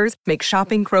flavors make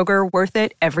shopping Kroger worth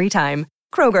it every time.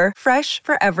 Kroger, fresh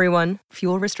for everyone.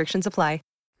 Fuel restrictions apply.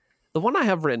 The one I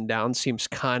have written down seems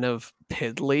kind of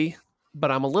piddly, but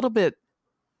I'm a little bit,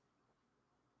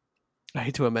 I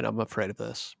hate to admit I'm afraid of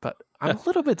this, but I'm a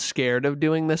little bit scared of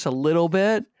doing this a little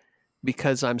bit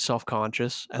because I'm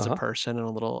self-conscious as a person and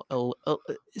a little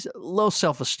low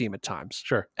self-esteem at times.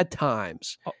 Sure. At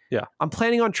times. Oh, yeah. I'm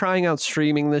planning on trying out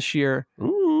streaming this year.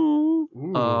 Ooh.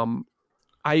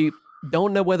 I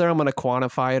don't know whether I'm going to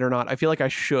quantify it or not. I feel like I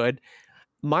should.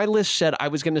 My list said I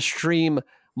was going to stream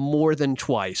more than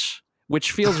twice,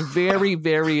 which feels very,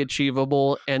 very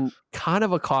achievable and kind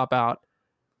of a cop-out.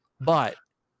 But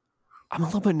I'm a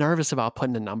little bit nervous about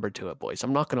putting a number to it, boys.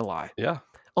 I'm not going to lie. Yeah.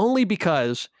 Only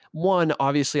because, one,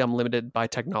 obviously I'm limited by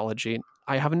technology.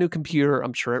 I have a new computer.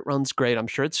 I'm sure it runs great. I'm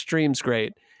sure it streams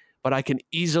great. But I can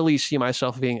easily see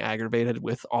myself being aggravated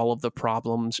with all of the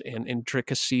problems and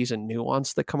intricacies and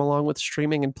nuance that come along with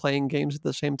streaming and playing games at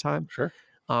the same time. Sure.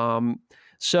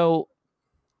 So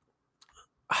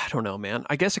I don't know, man.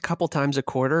 I guess a couple times a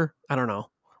quarter. I don't know.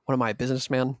 What am I, a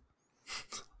businessman?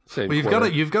 Well,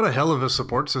 you've got a hell of a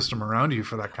support system around you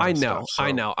for that kind of stuff. So.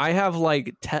 I know. I have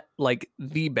like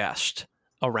the best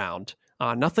around.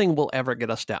 Nothing will ever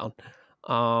get us down.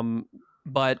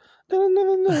 But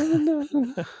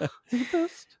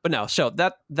no. So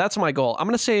that's my goal. I'm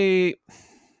gonna say.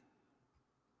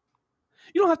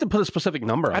 You don't have to put a specific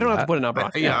number on I don't that. have to put a number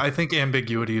on it. Yeah, I think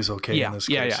ambiguity is okay in this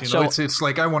case. Yeah. You know, it's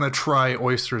like I want to try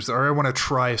oysters or I want to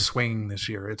try swinging this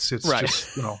year. It's right.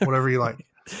 just, whatever you like.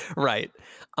 Right.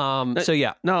 So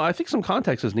yeah. No, I think some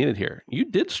context is needed here. You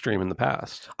did stream in the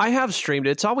past. I have streamed.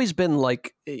 It's always been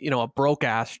like, a broke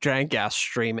ass, jank ass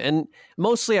stream. And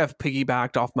mostly I've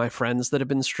piggybacked off my friends that have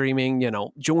been streaming,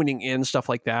 joining in, stuff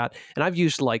like that. And I've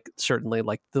used certainly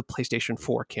the PlayStation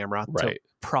 4 camera to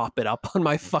prop it up on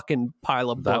my fucking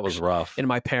pile of books. That was rough. In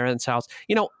my parents' house.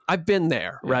 I've been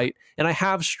there, right? And I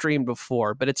have streamed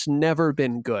before, but it's never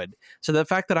been good. So the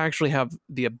fact that I actually have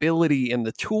the ability and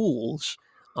the tools,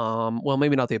 well,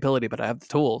 maybe not the ability, but I have the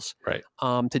tools, right,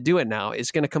 to do it now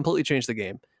is going to completely change the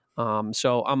game.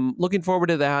 So I'm looking forward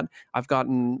to that. I've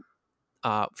gotten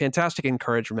fantastic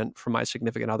encouragement from my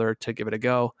significant other to give it a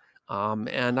go.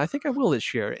 And I think I will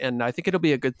this year. And I think it'll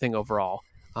be a good thing overall.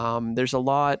 There's a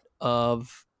lot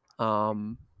of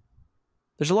good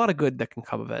that can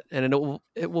come of it, and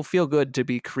it will feel good to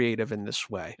be creative in this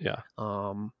way. Yeah.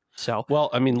 Well,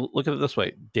 I mean, look at it this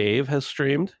way: Dave has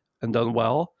streamed and done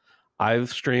well. I've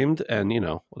streamed and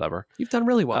whatever. You've done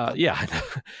really well. Yeah.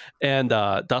 And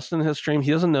Dustin has streamed.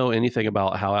 He doesn't know anything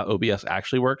about how OBS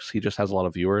actually works. He just has a lot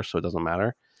of viewers, so it doesn't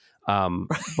matter.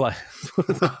 But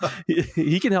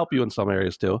he can help you in some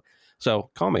areas too.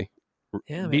 So call me.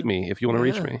 Yeah, beat me if you want to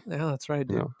reach me. Yeah, that's right,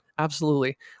 dude.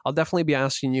 Absolutely. I'll definitely be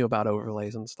asking you about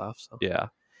overlays and stuff. So yeah.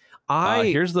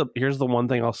 Here's the one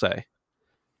thing I'll say.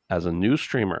 As a new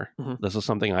streamer, this is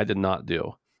something I did not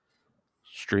do.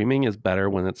 Streaming is better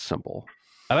when it's simple.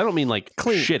 And I don't mean like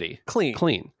clean, shitty.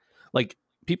 Clean. Like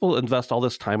people invest all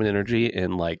this time and energy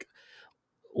in like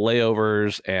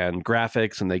layovers and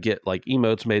graphics, and they get like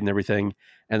emotes made and everything.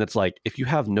 And it's like, if you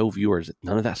have no viewers,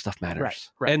 none of that stuff matters.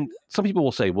 Right. And some people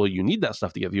will say, well, you need that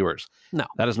stuff to get viewers. No.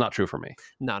 That is not true for me.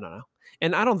 No.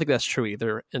 And I don't think that's true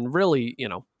either. And really,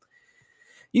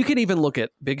 you can even look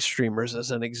at big streamers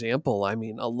as an example. I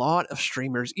mean, a lot of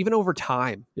streamers, even over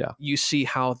time, you see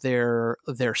how their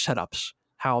setups,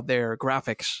 how their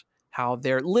graphics, how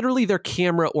their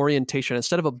camera orientation,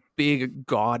 instead of a big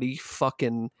gaudy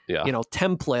fucking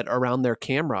template around their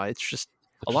camera, it's just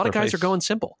a lot of guys are going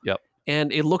simple. Yep.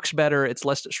 And it looks better. It's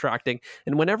less distracting.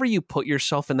 And whenever you put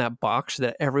yourself in that box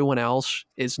that everyone else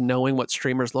is knowing what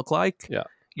streamers look like,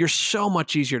 you're so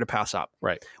much easier to pass up.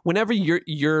 Right. Whenever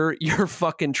your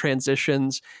fucking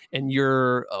transitions and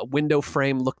your window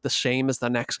frame look the same as the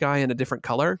next guy in a different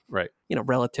color, right?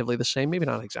 Relatively the same, maybe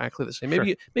not exactly the same.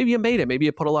 Maybe you made it. Maybe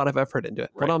you put a lot of effort into it.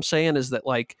 Right. What I'm saying is that,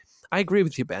 like, I agree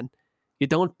with you, Ben. You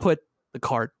don't put the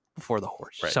cart before the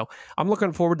horse. Right. So I'm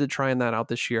looking forward to trying that out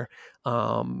this year.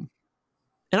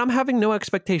 And I'm having no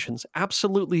expectations,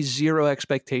 absolutely zero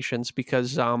expectations,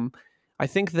 because I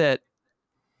think that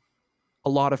a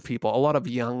lot of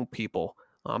young people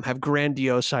have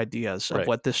grandiose ideas of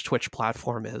what this Twitch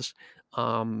platform is.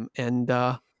 I'm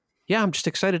just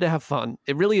excited to have fun.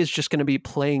 It really is just going to be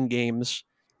playing games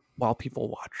while people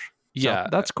watch. So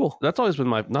that's cool. That's always been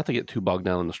not to get too bogged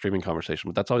down in the streaming conversation,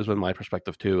 but that's always been my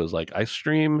perspective too, is like I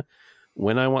stream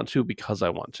when I want to because I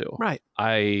want to. Right.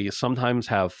 I sometimes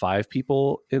have 5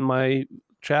 people in my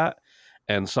chat,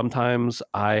 and sometimes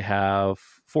I have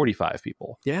 45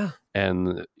 people. Yeah.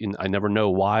 And I never know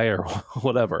why or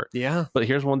whatever. Yeah. But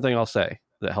here's one thing I'll say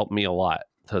that helped me a lot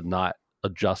to not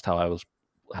adjust how I was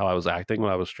acting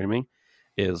when I was streaming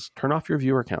is turn off your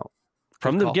viewer count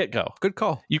from the get-go. Good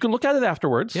call. You can look at it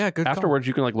afterwards. Yeah, good afterwards call.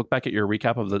 You can like look back at your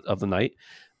recap of the night.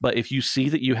 But if you see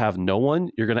that you have no one,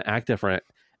 you're going to act different.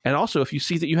 And also if you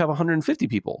see that you have 150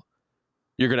 people,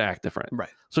 you're going to act different. Right.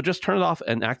 So just turn it off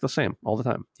and act the same all the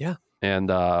time. Yeah. And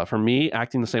for me,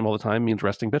 acting the same all the time means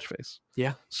resting bitch face.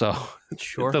 Yeah. So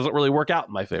sure. It doesn't really work out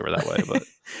in my favor that way. But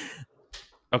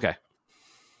okay.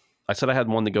 I said I had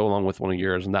one to go along with one of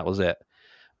yours, and that was it.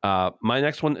 My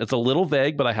next one, it's a little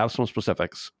vague, but I have some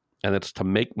specifics, and it's to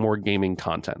make more gaming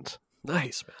content.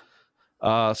 Nice,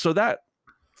 man. So that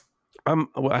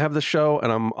I have this show,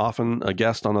 and I'm often a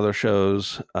guest on other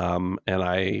shows. And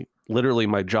I literally,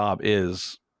 my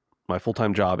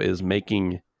full-time job is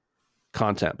making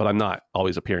content, but I'm not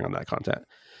always appearing on that content.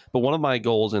 But one of my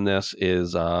goals in this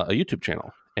is a YouTube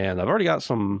channel, and I've already got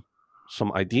some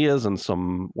ideas and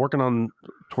some working on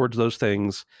towards those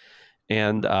things.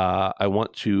 And I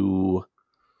want to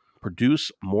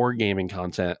produce more gaming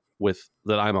content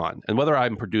that I'm on, and whether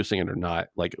I'm producing it or not,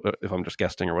 like if I'm just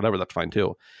guesting or whatever, that's fine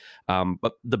too.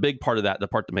 But the big part of that, the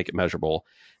part to make it measurable,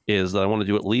 is that I want to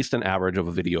do at least an average of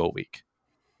a video a week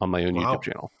on my own YouTube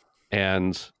channel.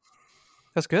 And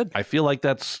that's good. I feel like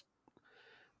that's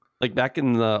like back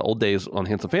in the old days on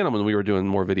Handsome Phantom when we were doing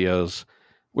more videos,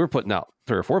 we were putting out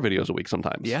 3 or 4 videos a week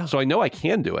sometimes. Yeah. So I know I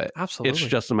can do it. Absolutely. It's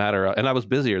just a matter of, and I was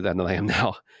busier then than I am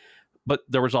now, but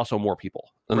there was also more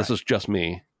people. And this is just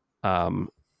me,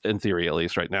 in theory, at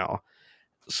least right now.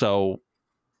 So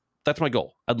that's my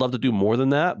goal. I'd love to do more than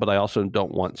that, but I also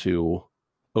don't want to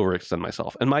overextend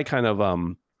myself. And my kind of,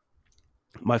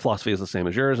 my philosophy is the same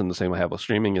as yours, and the same I have with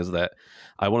streaming is that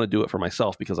I want to do it for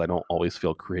myself because I don't always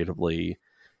feel creatively.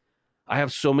 I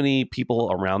have so many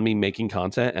people around me making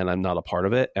content and I'm not a part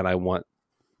of it, and I want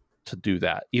to do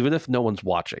that. Even if no one's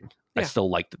watching, I still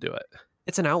like to do it.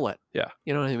 It's an outlet. Yeah.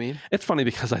 You know what I mean? It's funny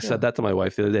because I said that to my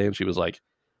wife the other day, and she was like,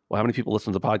 well, how many people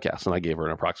listen to the podcast? And I gave her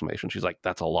an approximation. She's like,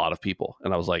 that's a lot of people.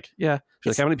 And I was like, yeah.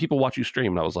 She's like, how many people watch you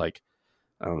stream? And I was like,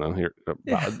 I don't know. Here,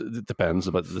 it depends,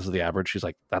 but this is the average. She's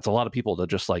like, that's a lot of people to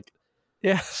just like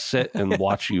sit and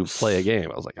watch you play a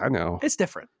game. I was like, I know. It's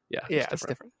different. Yeah. It's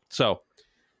different. So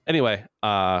anyway,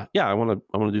 I want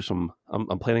to do some,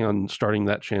 I'm planning on starting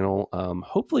that channel.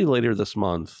 Hopefully later this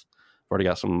month. I've already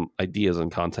got some ideas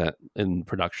and content in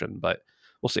production, but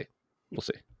we'll see.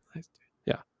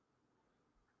 Yeah.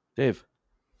 Dave.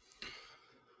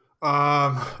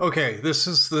 Okay, this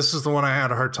is the one I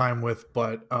had a hard time with,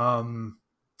 but I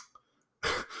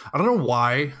don't know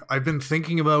why. I've been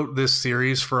thinking about this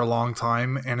series for a long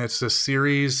time, and it's a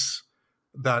series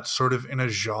that's sort of in a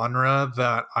genre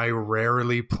that I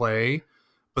rarely play,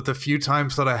 but the few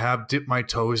times that I have dipped my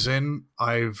toes in,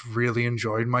 I've really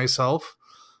enjoyed myself.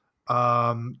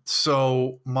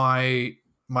 So my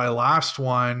last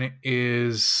one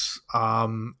is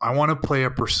I want to play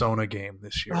a Persona game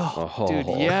this year. Oh, dude,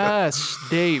 yes,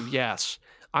 Dave, yes.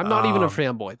 I'm not even a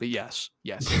fanboy, but yes.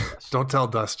 Don't tell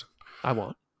Dustin. I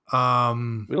won't. We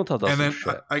don't tell Dustin. And then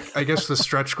shit. I guess the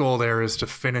stretch goal there is to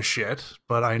finish it,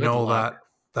 but I know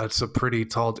that's a pretty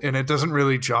tall, and it doesn't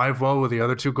really jive well with the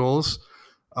other 2 goals.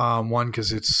 One,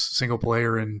 because it's single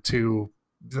player, and 2,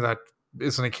 that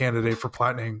isn't a candidate for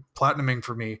platinuming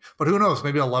for me. But who knows?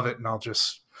 Maybe I'll love it and I'll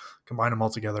just combine them all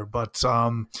together. But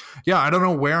yeah, I don't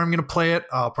know where I'm going to play it.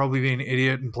 I'll probably be an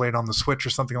idiot and play it on the Switch or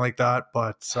something like that.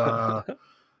 But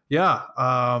yeah.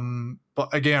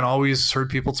 But again, always heard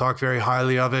people talk very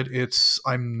highly of it.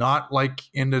 I'm not like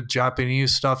into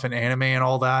Japanese stuff and anime and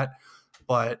all that,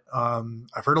 but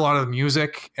I've heard a lot of the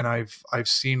music, and I've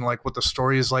seen like what the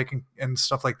story is like and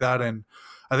stuff like that. And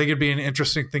I think it'd be an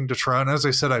interesting thing to try. And as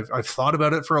I said, I've thought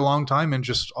about it for a long time and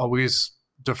just always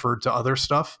deferred to other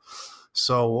stuff.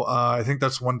 So I think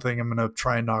that's one thing I'm going to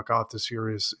try and knock off this year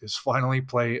is finally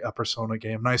play a Persona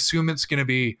game. And I assume it's going to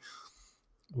be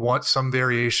some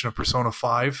variation of Persona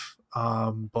 5.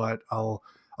 But I'll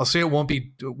say it won't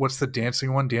be, what's the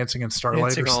dancing one? Dancing in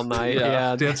Starlight? Dancing all night.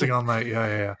 Yeah. Dancing all night.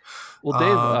 Yeah. Well,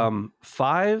 Dave,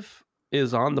 5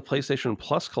 is on the PlayStation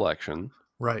Plus collection.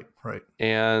 Right.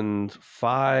 And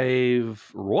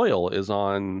 5 Royal is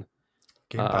on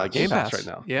Game Pass right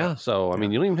now. Yeah. So I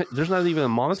mean, you don't even there's not even a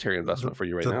monetary investment for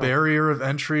you right now. The barrier of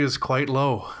entry is quite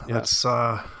low. Yeah.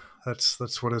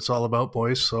 That's what it's all about,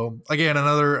 boys. So again,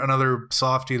 another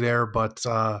softie there, but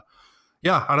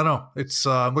yeah, I don't know. It's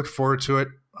I'm looking forward to it.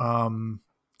 And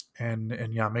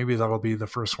yeah, maybe that'll be the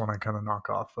first one I kind of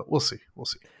knock off, but we'll see.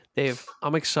 Dave,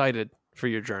 I'm excited for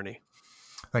your journey.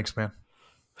 Thanks, man.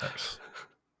 Thanks.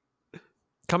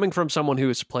 Coming from someone who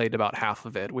has played about half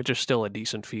of it, which is still a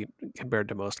decent feat compared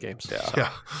to most games.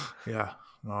 Yeah.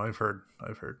 No, I've heard.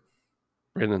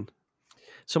 Brandon.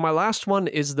 So my last one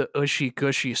is the Ushy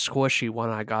Gushy Squishy one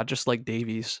I got, just like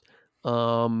Davey's.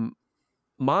 Mine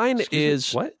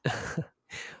is what?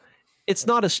 It's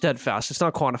not as steadfast. It's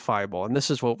not quantifiable. And this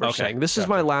is what we're saying. This is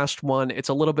my last one. It's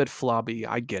a little bit flobby.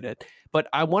 I get it. But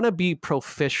I want to be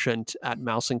proficient at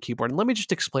mouse and keyboard. And let me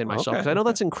just explain myself, because I know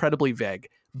that's incredibly vague.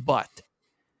 But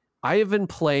I have been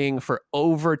playing for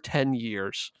over 10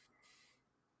 years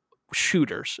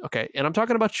shooters. Okay. And I'm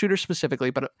talking about shooters specifically,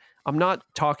 but I'm not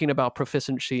talking about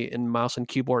proficiency in mouse and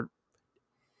keyboard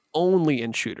only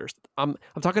in shooters. I'm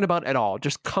talking about at all,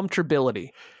 just comfortability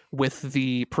with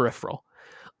the peripheral.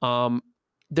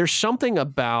 there's something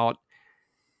about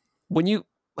when you,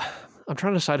 I'm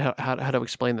trying to decide how to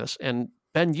explain this. And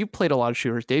Ben, you played a lot of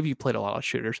shooters. Dave, you played a lot of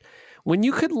shooters. When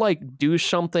you could like do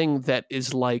something that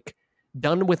is like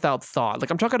done without thought,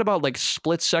 like I'm talking about like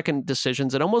split second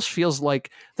decisions. It almost feels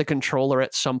like the controller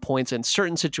at some points in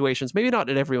certain situations, maybe not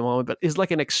at every moment, but is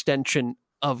like an extension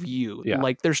of you. Yeah.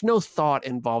 Like there's no thought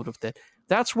involved with it.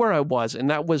 That's where I was. And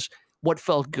that was what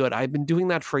felt good. I've been doing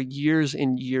that for years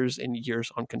and years and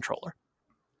years on controller.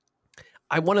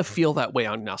 I want to feel that way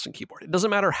on mouse and keyboard. It doesn't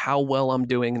matter how well I'm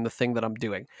doing in the thing that I'm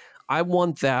doing. I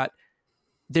want that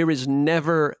there is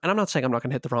never, and I'm not saying I'm not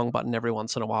going to hit the wrong button every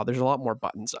once in a while. There's a lot more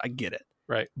buttons. I get it.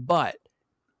 Right. But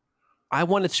I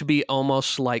want it to be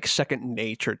almost like second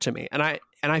nature to me. And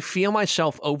I feel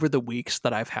myself over the weeks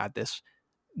that I've had this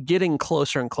getting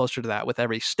closer and closer to that with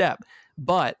every step.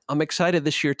 But I'm excited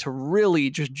this year to really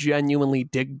just genuinely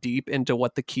dig deep into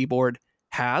what the keyboard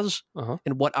has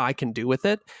and what I can do with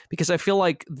it, because I feel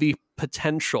like the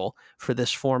potential for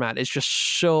this format is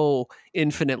just so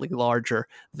infinitely larger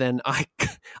than I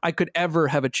could ever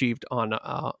have achieved on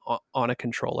a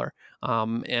controller.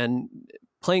 And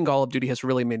playing Call of Duty has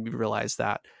really made me realize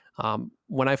that.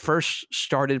 When I first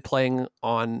started playing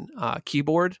on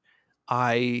keyboard,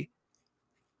 I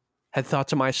had thought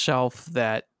to myself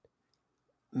that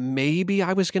maybe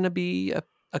I was going to be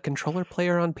a controller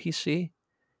player on PC.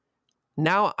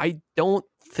 Now I don't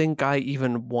think I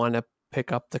even want to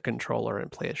pick up the controller and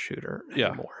play a shooter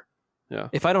anymore. Yeah.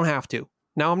 If I don't have to.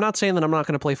 Now I'm not saying that I'm not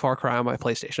going to play Far Cry on my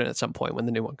PlayStation at some point when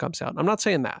the new one comes out. I'm not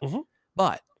saying that.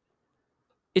 But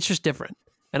it's just different.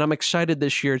 And I'm excited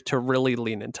this year to really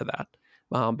lean into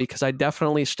that. Because I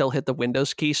definitely still hit the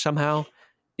Windows key somehow.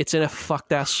 It's in a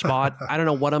fucked ass spot. I don't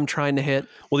know what I'm trying to hit.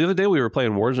 Well, the other day we were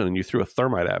playing Warzone and you threw a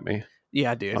thermite at me.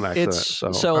 Yeah, dude. On accident,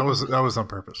 so that was on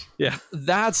purpose. Yeah.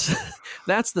 That's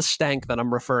the stank that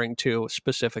I'm referring to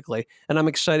specifically. And I'm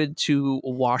excited to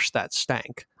wash that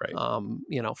stank,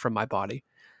 right. From my body.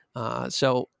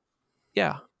 So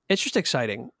yeah, it's just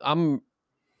exciting. I'm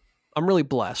really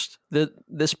blessed that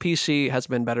this PC has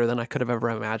been better than I could have ever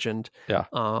imagined. Yeah.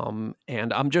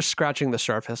 And I'm just scratching the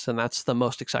surface, and that's the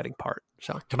most exciting part.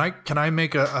 So can I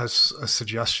make a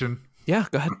suggestion? Yeah,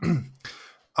 go ahead.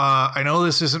 I know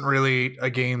this isn't really a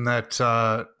game that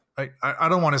I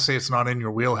don't want to say it's not in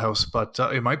your wheelhouse, but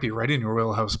it might be right in your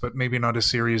wheelhouse, but maybe not a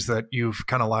series that you've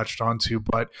kind of latched onto.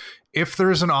 But if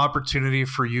there's an opportunity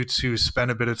for you to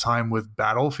spend a bit of time with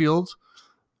Battlefield,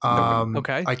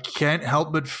 I can't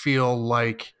help but feel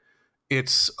like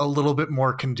it's a little bit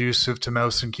more conducive to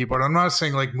mouse and keyboard. I'm not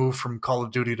saying like move from Call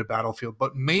of Duty to Battlefield,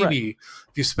 but maybe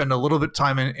if you spend a little bit of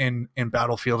time in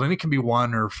Battlefield, and it can be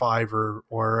 1 or 5 or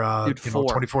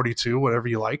 2042, whatever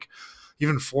you like,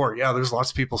 even 4. Yeah, there's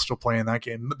lots of people still playing that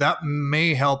game. That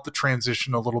may help the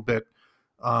transition a little bit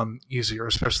easier,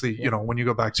 especially when you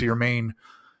go back to your main,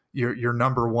 your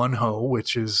number one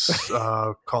which is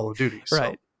Call of Duty. So,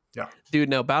 right. Yeah, dude.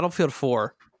 No, Battlefield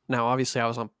 4. Now, obviously, I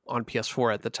was on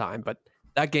PS4 at the time, but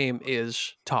that game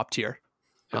is top tier.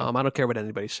 I don't care what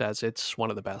anybody says; it's one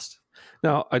of the best.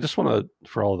 Now, I just want to,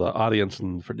 for all the audience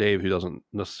and for Dave who doesn't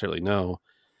necessarily know,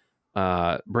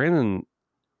 Brandon,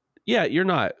 yeah, you're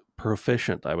not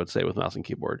proficient, I would say, with mouse and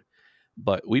keyboard,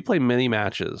 but we play many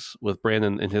matches with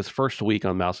Brandon in his first week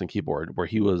on mouse and keyboard where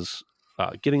he was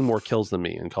getting more kills than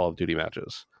me in Call of Duty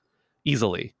matches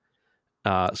easily.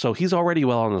 So he's already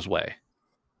well on his way.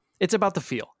 It's about the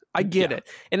feel. I get it.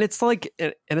 And it's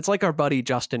like our buddy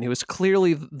Justin, who is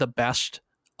clearly the best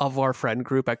of our friend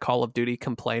group at Call of Duty,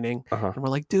 complaining. And we're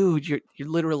like, dude, you're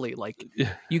literally like,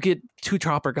 you get 2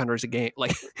 chopper gunners a game.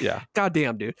 Like,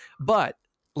 goddamn, dude. But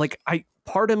like,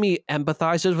 part of me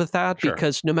empathizes with that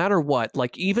because no matter what,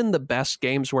 like even the best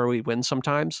games where we win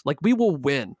sometimes, like we will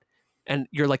win. And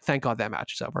you're like, thank God that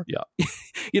match is over. Yeah.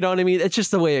 You know what I mean? It's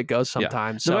just the way it goes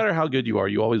sometimes. No matter how good you are,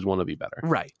 you always want to be better.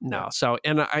 Right. No. So,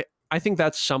 and I think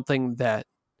that's something that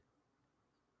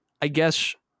I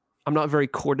guess I'm not very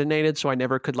coordinated, so I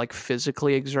never could like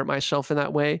physically exert myself in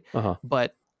that way.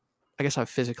 But I guess I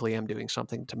physically am doing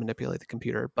something to manipulate the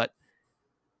computer. But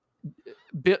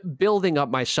building up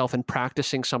myself and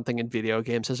practicing something in video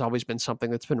games has always been something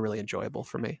that's been really enjoyable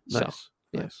for me. Nice.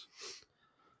 So, nice.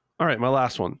 All right. My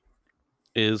last one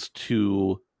is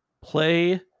to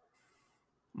play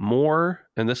more,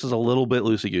 and this is a little bit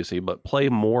loosey-goosey, but play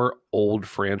more old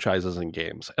franchises and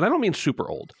games. And I don't mean super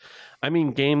old. I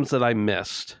mean games that I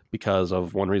missed because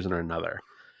of one reason or another.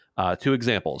 2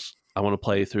 examples. I want to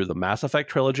play through the Mass Effect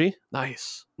trilogy.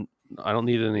 Nice. I don't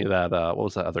need any of that. What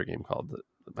was that other game called?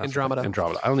 Andromeda.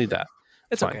 I don't need that.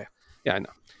 It's fine. okay. Yeah, I know.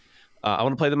 I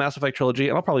want to play the Mass Effect trilogy,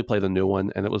 and I'll probably play the new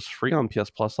one. And it was free on PS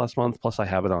Plus last month. Plus, I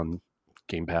have it on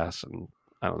Game Pass, and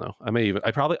I don't know.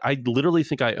 I literally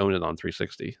think I own it on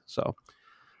 360. So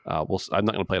I'm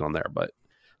not going to play it on there, but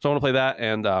so I want to play that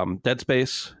and Dead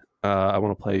Space. I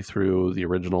want to play through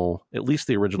at least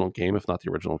the original game, if not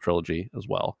the original trilogy as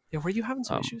well. Yeah, were you having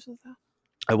some issues with that?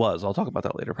 I was. I'll talk about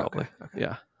that later, probably. Okay.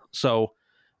 Yeah. So,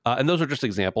 and those are just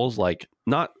examples, like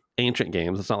not ancient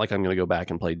games. It's not like I'm going to go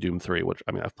back and play Doom 3, which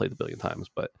I mean I've played a billion times,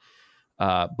 but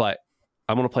I'm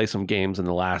going to play some games in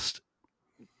the last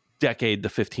decade to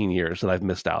 15 years that I've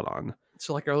missed out on.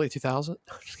 So like early 2000?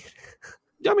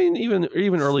 I mean, even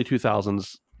early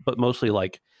 2000s, but mostly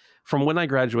like from when I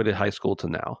graduated high school to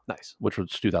now. Nice. Which was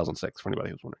 2006 for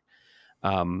anybody who's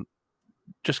wondering.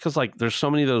 Just because like there's so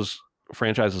many of those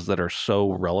franchises that are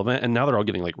so relevant, and now they're all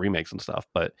getting like remakes and stuff,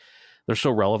 but they're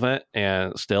so relevant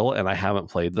and I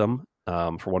haven't played them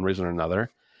for one reason or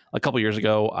another. A couple years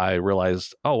ago, I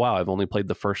realized, oh wow, I've only played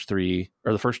the first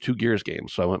two Gears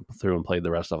games, so I went through and played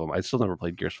the rest of them. I still never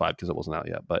played Gears 5 because it wasn't out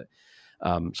yet, but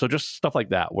so just stuff like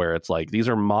that, where it's like these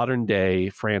are modern day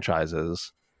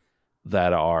franchises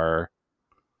that are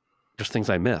just things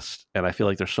I missed, and I feel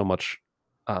like there's so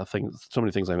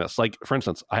many things I missed. Like for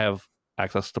instance, I have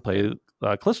access to play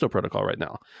Callisto Protocol right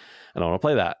now, and I want to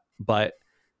play that, but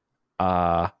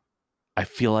I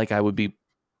feel like I would be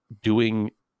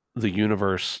doing the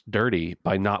universe dirty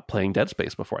by not playing Dead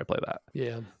Space before I play that.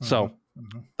 Yeah. So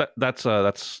that's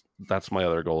my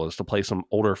other goal, is to play some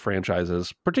older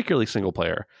franchises, particularly single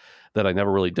player, that I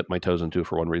never really dipped my toes into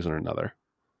for one reason or another.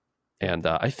 And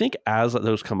I think as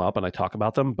those come up and I talk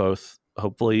about them, both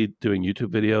hopefully doing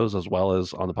YouTube videos as well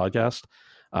as on the podcast,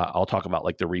 I'll talk about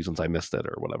like the reasons I missed it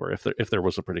or whatever, if there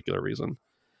was a particular reason.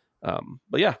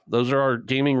 But yeah, those are our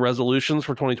gaming resolutions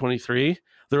for 2023.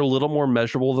 They're a little more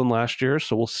measurable than last year,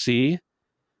 so we'll see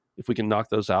if we can knock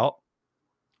those out.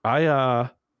 I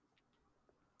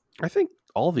think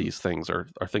all these things are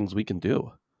things we can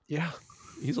do. Yeah.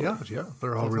 Easily. Yeah,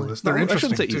 they're all realistic. They're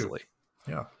interesting. I shouldn't say easily.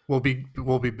 Yeah, we'll be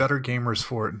better gamers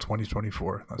for it in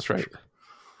 2024. That's right. Sure.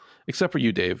 Except for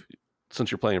you, Dave. Since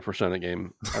you're playing a Persona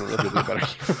game, I don't know if you'll be better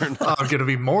gamer or not. I'm gonna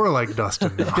be more like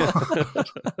Dustin now.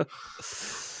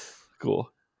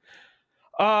 Cool.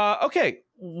 Okay,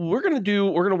 we're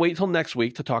gonna wait till next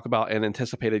week to talk about an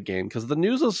anticipated game, because the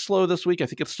news is slow this week. I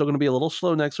think it's still gonna be a little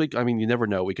slow next week. I mean, you never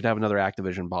know. We could have another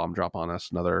Activision bomb drop on us,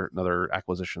 another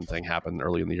acquisition thing happen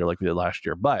early in the year like we did last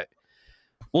year. But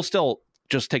we'll still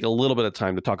just take a little bit of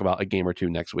time to talk about a game or two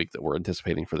next week that we're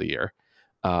anticipating for the year.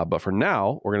 But for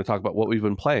now, we're going to talk about what we've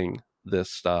been playing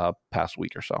this past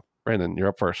week or so. Brandon, you're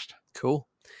up first. Cool.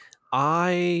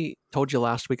 I told you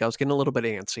last week I was getting a little bit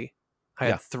antsy. I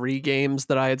had 3 games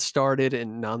that I had started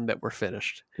and none that were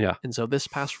finished. Yeah. And so this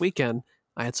past weekend,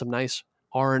 I had some nice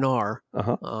R&R.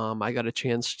 Uh-huh. I got a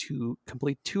chance to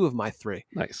complete 2 of my 3.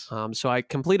 Nice. So I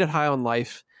completed High on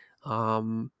Life.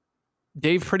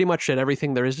 Dave pretty much said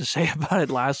everything there is to say about it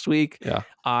last week.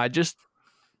 Yeah. Just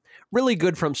really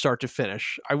good from start to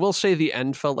finish. I will say the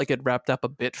end felt like it wrapped up a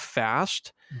bit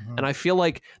fast. Mm-hmm. And I feel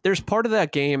like there's part of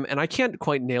that game, and I can't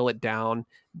quite nail it down.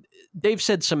 Dave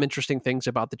said some interesting things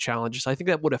about the challenges. I think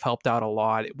that would have helped out a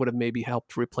lot. It would have maybe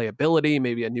helped replayability.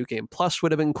 Maybe a New Game Plus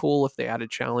would have been cool if they added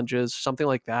challenges, something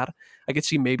like that. I could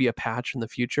see maybe a patch in the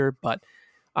future, but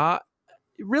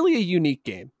really a unique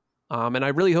game. And I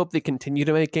really hope they continue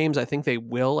to make games. I think they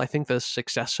will. I think the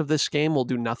success of this game will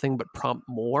do nothing but prompt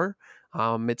more.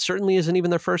 It certainly isn't even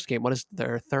their first game. What is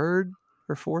their third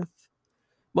or fourth?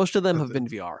 Most of them have been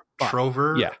VR.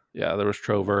 Trover? Yeah. There was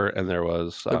Trover, and there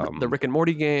was the Rick and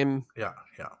Morty game. Yeah.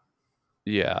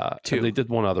 2. And they did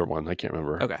one other one. I can't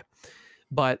remember. Okay.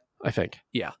 But I think.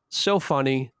 Yeah. So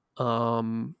funny.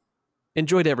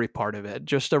 Enjoyed every part of it.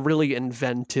 Just a really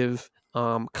inventive,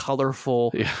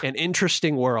 colorful, and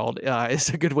interesting world is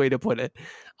a good way to put it.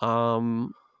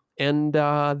 And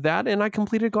I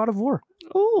completed God of War.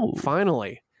 Oh,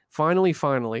 finally.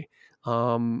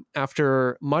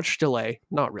 After much delay,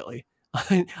 not really.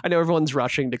 I know everyone's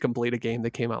rushing to complete a game that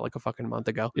came out like a fucking month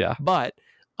ago. Yeah. But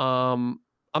I'm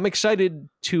excited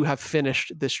to have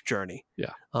finished this journey.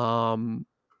 Yeah. I'm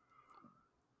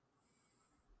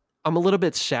a little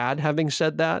bit sad having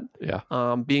said that.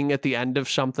 Yeah. Being at the end of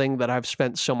something that I've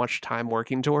spent so much time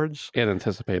working towards. And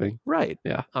anticipating. Right.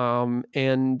 Yeah.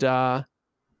 And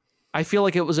I feel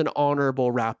like it was an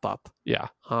honorable wrap up. Yeah.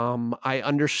 I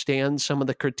understand some of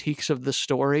the critiques of the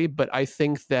story, but I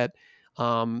think that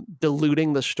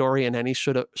diluting the story in any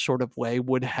sort of way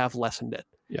would have lessened it.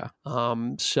 Yeah.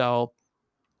 So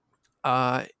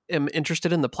am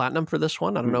interested in the platinum for this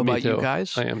one. I don't know about you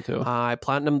guys. I am too. I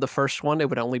platinumed the first one. It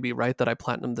would only be right that I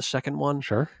platinumed the second one.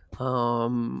 Sure.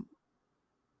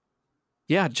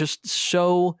 Yeah, just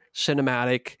so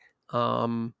cinematic.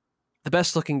 the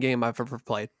best looking game I've ever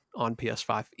played on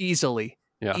PS5. Easily.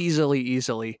 Yeah.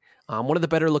 Easily. One of the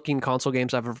better looking console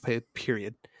games I've ever played,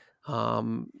 period.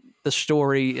 The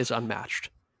story is unmatched.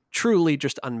 Truly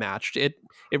just unmatched. It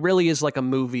really is like a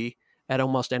movie at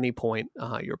almost any point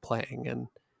you're playing, and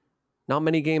not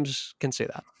many games can say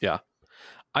that. Yeah.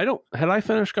 Had I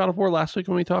finished God of War last week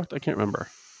when we talked? I can't remember.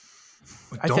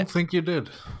 I don't think you did.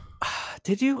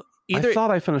 Did you? I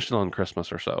thought I finished it on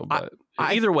Christmas or so, but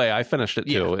either way, I finished it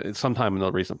too. It's sometime in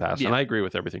the recent past, and I agree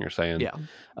with everything you're saying. Yeah,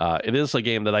 it is a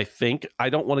game that I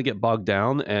don't want to get bogged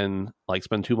down and like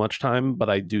spend too much time, but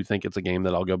I do think it's a game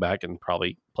that I'll go back and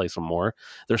probably play some more.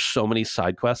 There's so many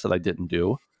side quests that I didn't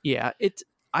do. Yeah,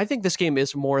 I think this game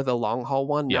is more the long haul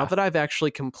one. Now that I've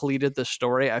actually completed the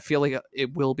story, I feel like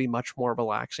it will be much more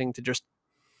relaxing to just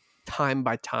time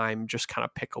by time just kind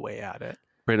of pick away at it.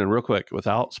 Brandon, real quick,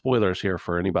 without spoilers here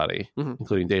for anybody,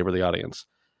 including Dave or the audience,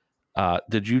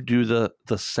 did you do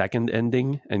the second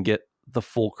ending and get the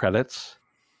full credits?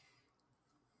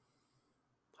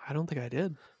 I don't think I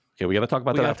did. Okay, we got to talk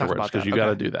about that afterwards because you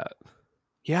got to do that.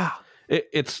 Yeah,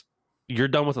 it's you're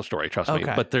done with the story, trust me.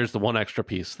 But there's the one extra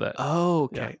pice that. Oh,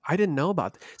 okay. Yeah. I didn't know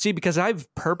about that. See, because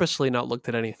I've purposely not looked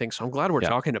at anything, so I'm glad we're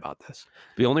talking about this.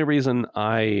 The only reason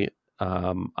I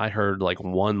heard like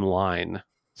one line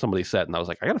somebody said, and I was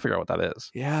like, I got to figure out what that is.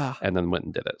 Yeah. And then went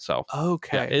and did it. So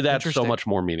okay, it adds so much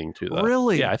more meaning to that.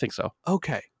 Really? Yeah, I think so.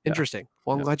 Okay, interesting.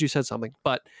 Well, I'm glad you said something.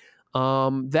 But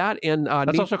that and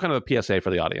that's also kind of a PSA for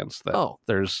the audience. That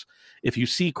there's if you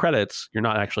see credits, you're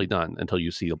not actually done until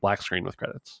you see a black screen with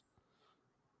credits.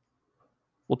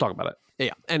 We'll talk about it.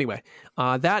 Yeah. Anyway,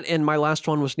 that and my last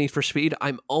one was Need for Speed.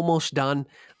 I'm almost done.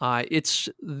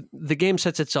 The game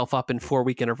sets itself up in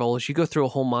 4-week intervals. You go through a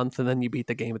whole month and then you beat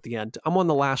the game at the end. I'm on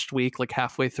the last week, like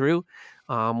halfway through.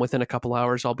 Within a couple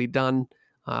hours, I'll be done.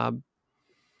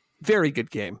 Very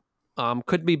good game.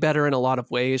 Could be better in a lot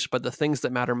of ways, but the things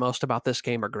that matter most about this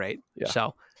game are great. Yeah.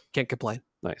 So can't complain.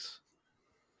 Nice.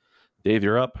 Dave,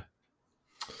 you're up.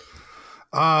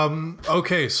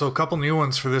 Okay, so a couple new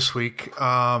ones for this week.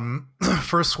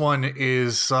 First one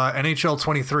is NHL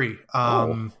 23.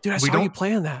 Dude, I saw you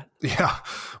playing that. Yeah,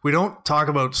 we don't talk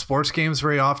about sports games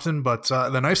very often, but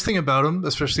the nice thing about them,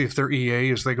 especially if they're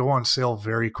EA, is they go on sale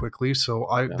very quickly. So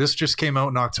this just came out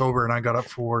in October, and I got it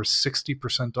for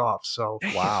 60% off. So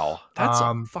wow, that's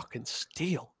a fucking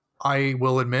steal. I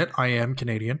will admit I am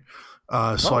Canadian.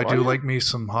 So I do like me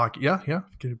some hockey. Yeah.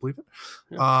 Can you believe it?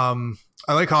 Yeah.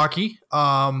 I like hockey.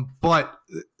 But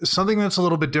something that's a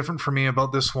little bit different for me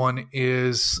about this one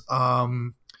is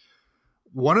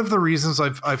one of the reasons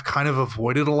I've kind of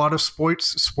avoided a lot of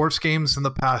sports games in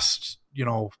the past,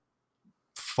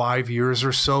 5 years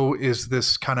or so is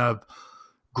this kind of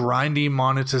grindy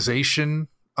monetization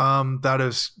that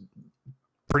has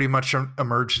pretty much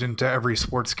emerged into every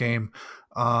sports game.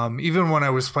 Even when I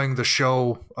was playing the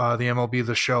show, the MLB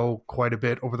The Show quite a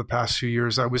bit over the past few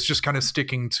years, I was just kind of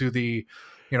sticking to the,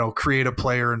 create a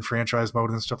player and franchise mode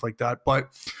and stuff like that. But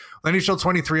NHL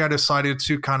 23, I decided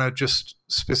to kind of just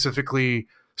specifically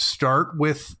start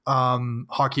with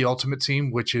Hockey Ultimate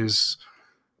Team, which is,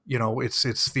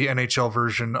 it's the NHL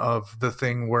version of the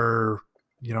thing where,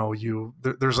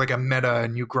 there's like a meta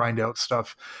and you grind out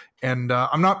stuff. And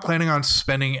I'm not planning on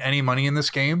spending any money in this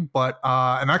game, but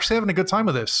I'm actually having a good time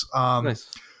with this. Nice.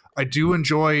 I do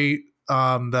enjoy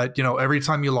that, every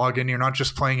time you log in, you're not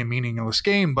just playing a meaningless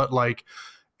game, but like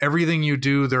everything you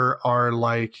do, there are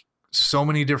like so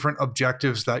many different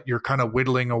objectives that you're kind of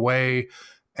whittling away.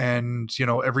 And,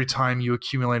 every time you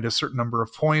accumulate a certain number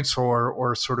of points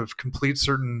or sort of complete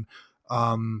certain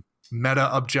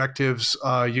meta objectives,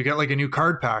 you get like a new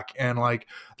card pack, and like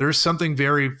there's something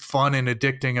very fun and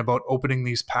addicting about opening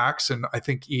these packs, and I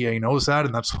think EA knows that,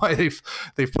 and that's why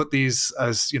they've put these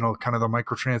as kind of the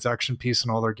microtransaction piece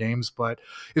in all their games. But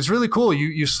it's really cool.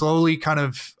 You slowly kind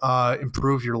of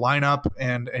improve your lineup,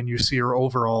 and you see your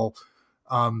overall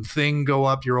thing go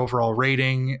up, your overall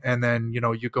rating, and then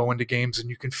you go into games and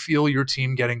you can feel your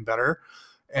team getting better.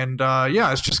 And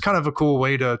it's just kind of a cool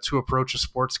way to approach a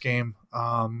sports game.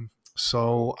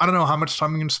 So I don't know how much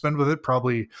time I'm going to spend with it.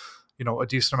 Probably, a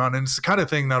decent amount. And it's the kind of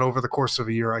thing that over the course of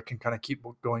a year, I can kind of keep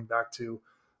going back to,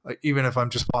 even if I'm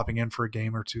just popping in for a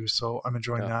game or two. So I'm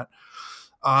enjoying that.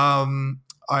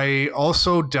 I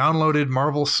also downloaded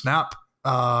Marvel Snap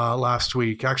last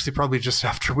week, actually probably just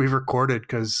after we recorded,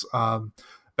 because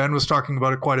Ben was talking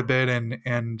about it quite a bit.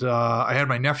 And I had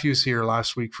my nephews here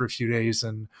last week for a few days,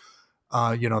 and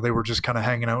they were just kind of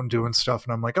hanging out and doing stuff.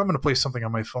 And I'm like, I'm going to play something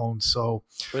on my phone. So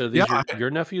wait, are these your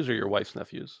nephews or your wife's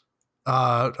nephews?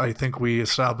 I think we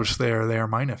established they are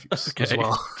my nephews as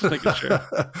well. Sure.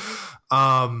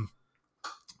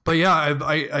 But yeah,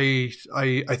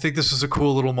 I think this is a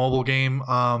cool little mobile game.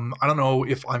 I don't know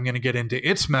if I'm going to get into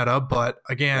its meta, but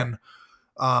again,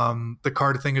 the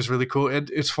card thing is really cool.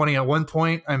 It's funny. At one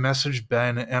point, I messaged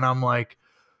Ben and I'm like,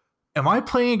 am I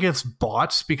playing against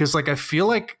bots? Because like I feel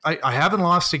like I haven't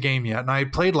lost a game yet, and I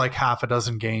played like half a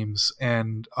dozen games,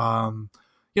 and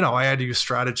you know, I had to use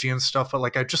strategy and stuff, but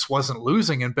like I just wasn't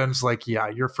losing. And Ben's like, yeah,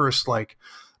 your first like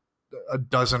a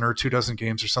dozen or 2 dozen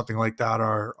games or something like that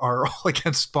are all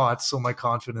against bots. So my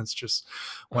confidence just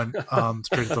went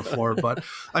straight to the floor. But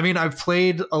I mean, I've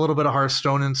played a little bit of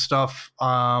Hearthstone and stuff,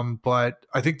 but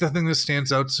I think the thing that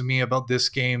stands out to me about this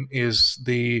game is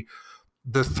the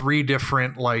 3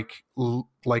 different like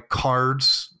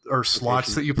cards or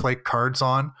slots that you play cards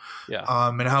on,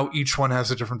 and how each one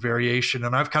has a different variation.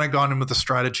 And I've kind of gone in with the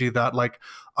strategy that like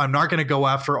I'm not going to go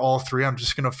after all 3. I'm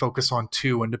just going to focus on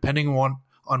 2, and depending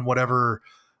on whatever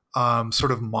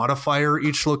sort of modifier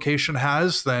each location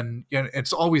has, then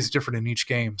it's always different in each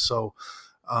game. So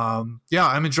yeah,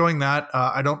 I'm enjoying that.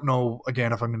 I don't know,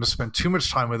 again, if I'm going to spend too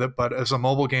much time with it, but as a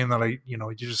mobile game that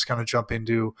you just kind of jump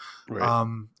into,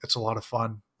 it's a lot of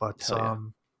fun. But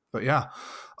yeah.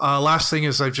 Last thing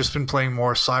is I've just been playing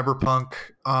more Cyberpunk.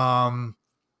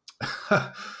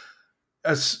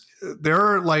 As there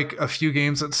are like a few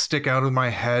games that stick out in my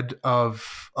head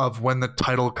of when the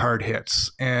title card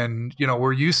hits, and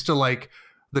we're used to like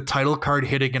the title card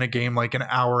hitting in a game like an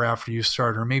hour after you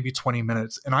start, or maybe 20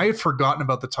 minutes. And I had forgotten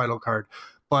about the title card.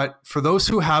 But for those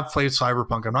who have played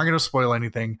Cyberpunk, I'm not going to spoil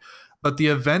anything, but the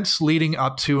events leading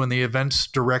up to and the events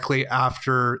directly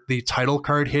after the title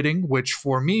card hitting, which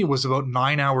for me was about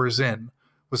 9 hours in,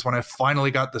 was when I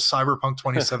finally got the Cyberpunk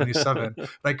 2077. And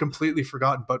I'd completely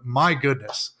forgotten, but my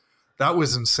goodness, that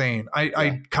was insane.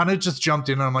 I kind of just jumped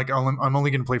in and I'm like, I'm only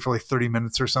going to play for like 30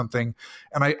 minutes or something.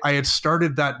 And I had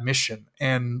started that mission,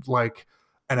 and like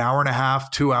an hour and a half,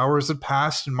 2 hours had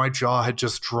passed, and my jaw had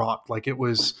just dropped. Like it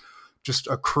was just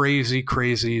a crazy,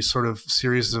 crazy sort of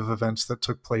series of events that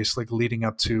took place, like leading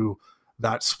up to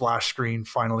that splash screen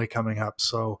finally coming up.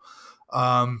 So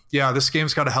yeah, this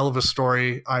game's got a hell of a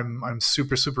story. I'm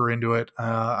super, super into it.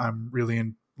 I'm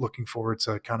really looking forward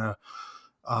to kind of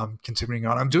continuing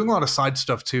on. I'm doing a lot of side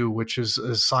stuff too, which is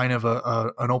a sign of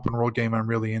an open world game I'm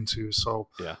really into. So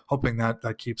hoping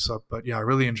that keeps up. But yeah,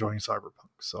 really enjoying Cyberpunk.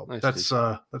 So nice,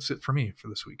 that's it for me for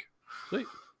this week. Sweet.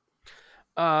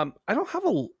 I don't have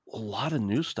a lot of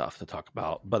new stuff to talk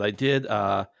about, but I did.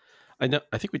 I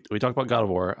think we talked about God of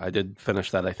War. I did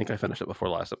finish that. I think I finished it before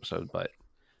last episode, but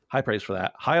high praise for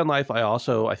that. High on Life,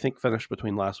 I think finished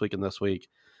between last week and this week.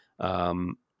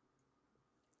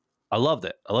 I loved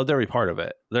it. I loved every part of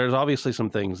it. There's obviously some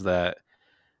things that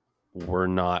were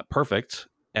not perfect,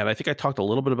 and I think I talked a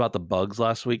little bit about the bugs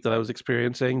last week that I was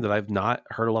experiencing that I've not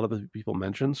heard a lot of people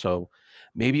mention. So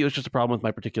maybe it was just a problem with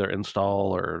my particular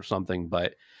install or something,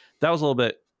 but that was a little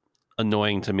bit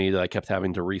annoying to me that I kept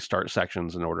having to restart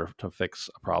sections in order to fix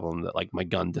a problem, that like my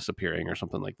gun disappearing or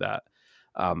something like that.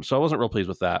 So I wasn't real pleased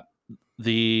with that.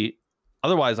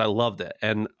 Otherwise, I loved it.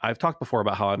 And I've talked before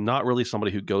about how I'm not really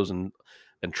somebody who goes and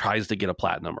tries to get a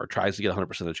platinum or tries to get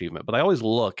 100% achievement. But I always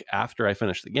look after I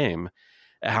finish the game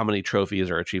at how many trophies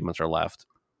or achievements are left.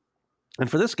 And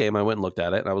for this game, I went and looked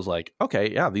at it and I was like,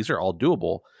 okay, yeah, these are all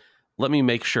doable. Let me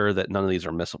make sure that none of these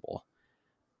are missable.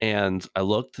 And I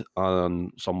looked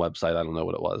on some website, I don't know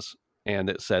what it was, and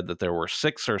it said that there were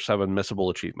 6 or 7 missable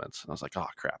achievements. And I was like, oh,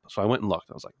 crap. So I went and looked.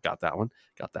 I was like, got that one,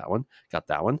 got that one, got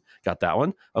that one, got that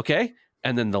one. Okay.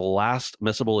 And then the last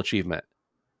missable achievement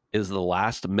is the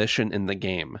last mission in the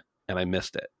game, and I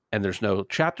missed it. And there's no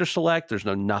chapter select, there's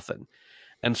no nothing.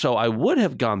 And so I would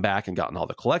have gone back and gotten all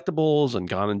the collectibles and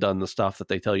gone and done the stuff that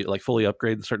they tell you, like fully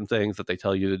upgrade certain things that they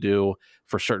tell you to do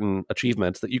for certain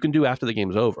achievements that you can do after the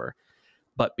game's over.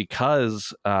 But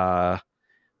because that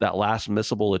last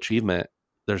missable achievement,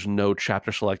 there's no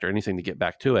chapter select or anything to get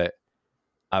back to it,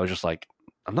 I was just like,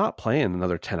 I'm not playing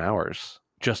another 10 hours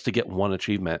just to get one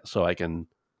achievement so I can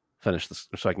finish this,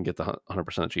 so I can get the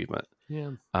 100% achievement.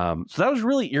 Yeah. So that was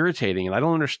really irritating, and I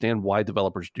don't understand why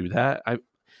developers do that.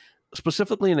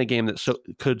 Specifically in a game that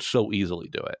could so easily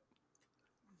do it.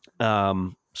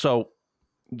 So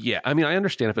yeah, I mean, I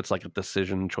understand if it's like a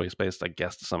decision choice based, I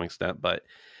guess to some extent, but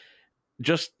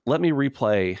just let me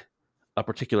replay a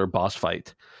particular boss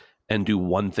fight and do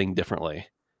one thing differently.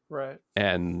 Right.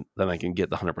 And then I can get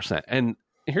the 100%. And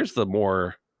here's the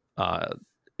more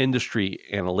industry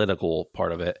analytical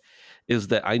part of it, is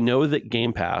that I know that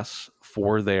Game Pass,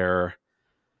 for their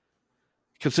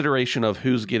consideration of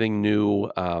who's getting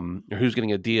new or who's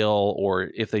getting a deal,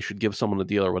 or if they should give someone a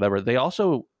deal or whatever, they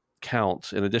also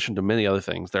count, in addition to many other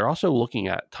things, they're also looking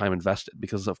at time invested,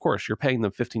 because of course you're paying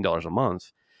them $15 a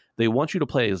month, They want you to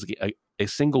play a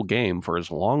single game for as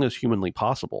long as humanly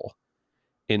possible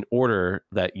in order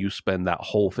that you spend that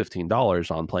whole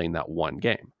 $15 on playing that one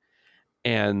game.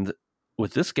 And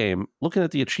with this game, looking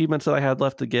at the achievements that I had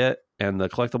left to get and the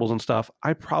collectibles and stuff,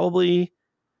 I probably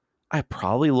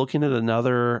looking at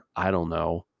another, I don't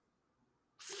know,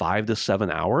 5 to 7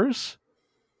 hours.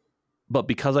 But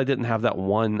because I didn't have that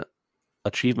one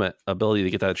ability to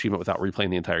get that achievement without replaying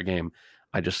the entire game,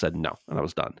 I just said no, and I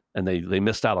was done. And they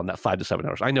missed out on that 5 to 7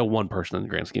 hours. I know one person in the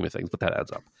grand scheme of things, but that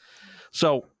adds up.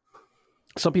 So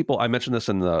some people, I mentioned this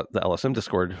in the LSM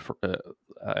Discord,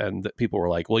 and people were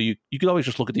like, well, you could always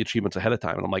just look at the achievements ahead of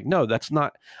time. And I'm like, no, that's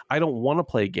not, I don't want to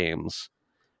play games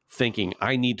thinking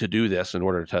I need to do this in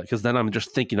order to, because then I'm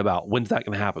just thinking about when's that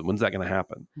going to happen? When's that going to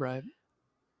happen? Right.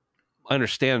 I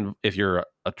understand if you're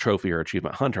a trophy or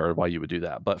achievement hunter, why you would do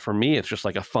that. But for me, it's just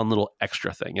like a fun little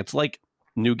extra thing. It's like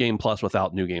New Game Plus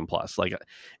without New Game Plus. Like,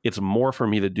 it's more for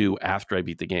me to do after I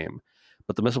beat the game.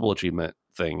 But the missable achievement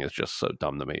thing is just so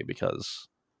dumb to me because,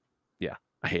 yeah,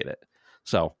 I hate it.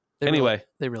 So anyway,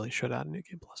 they really should add a New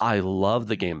Game Plus. I love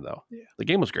the game though. Yeah. The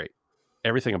game was great.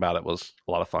 Everything about it was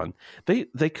a lot of fun.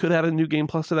 They could add a New Game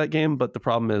Plus to that game, but the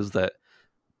problem is that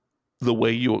the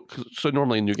way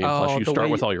normally in New Game Plus you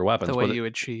start with all your weapons. The way you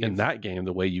achieve in that game,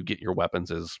 the way you get your weapons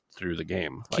is through the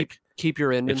game. Keep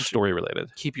your inventory. It's story related.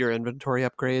 Keep your inventory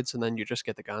upgrades, and then you just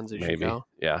get the guns as you go.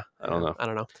 Yeah, I don't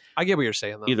know. I get what you're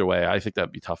saying though. Either way, I think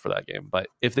that'd be tough for that game. But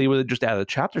if they would have just added a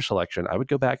chapter selection, I would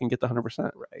go back and get the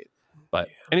 100%. Right. But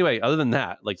anyway, other than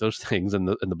that, like those things and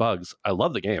the bugs, I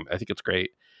love the game. I think it's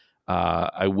great.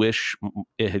 I wish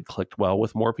it had clicked well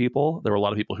with more people. There were a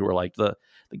lot of people who were like, the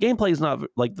gameplay is not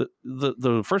like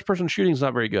the first person shooting is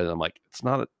not very good. And I'm like, it's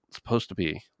not supposed to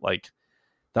be. Like,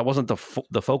 that wasn't the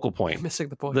focal point. You're missing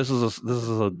the point. This is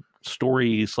a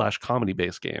story / comedy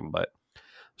based game, but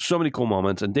so many cool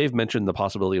moments. And Dave mentioned the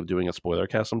possibility of doing a spoiler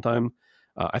cast sometime.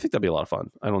 I think that'd be a lot of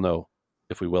fun. I don't know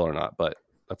if we will or not, but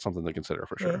that's something to consider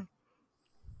for sure.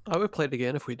 I would play it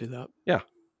again if we do that. Yeah,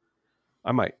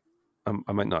 I might.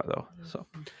 I might not though. So,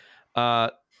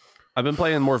 I've been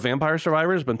playing more Vampire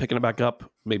Survivors. Been picking it back up,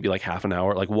 maybe like half an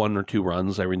hour, like 1 or 2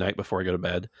 runs every night before I go to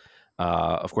bed.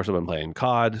 Of course, I've been playing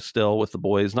COD still with the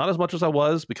boys, not as much as I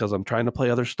was because I'm trying to play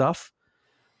other stuff.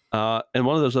 And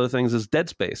one of those other things is Dead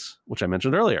Space, which I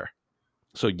mentioned earlier.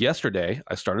 So yesterday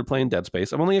I started playing Dead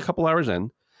Space. I'm only a couple hours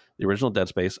in the original Dead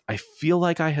Space. I feel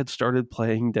like I had started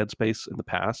playing Dead Space in the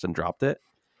past and dropped it.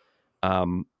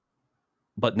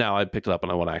 But now I picked it up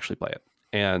and I want to actually play it.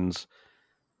 And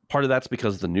part of that's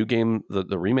because the new game,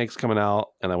 the remake's coming out,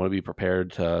 and I want to be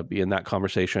prepared to be in that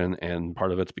conversation. And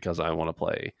part of it's because I want to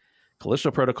play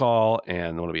Callisto Protocol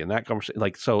and I want to be in that conversation.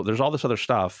 Like, so there's all this other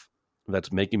stuff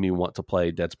that's making me want to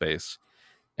play Dead Space,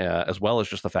 as well as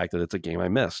just the fact that it's a game I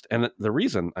missed. And the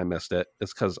reason I missed it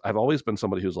is because I've always been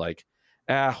somebody who's like,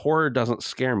 horror doesn't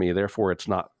scare me, therefore it's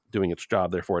not doing its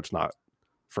job, therefore it's not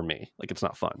for me. Like, it's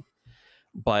not fun.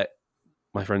 But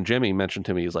my friend Jimmy mentioned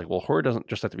to me, he's like, well, horror doesn't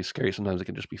just have to be scary. Sometimes it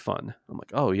can just be fun. I'm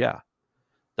like, oh, yeah.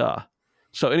 Duh.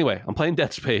 So anyway, I'm playing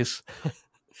Dead Space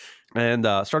and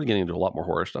started getting into a lot more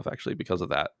horror stuff, actually, because of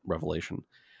that revelation.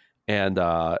 And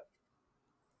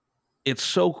it's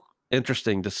so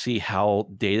interesting to see how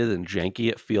dated and janky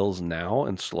it feels now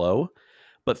and slow.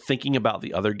 But thinking about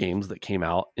the other games that came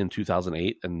out in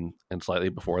 2008 and slightly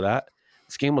before that,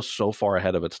 this game was so far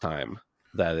ahead of its time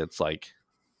that it's like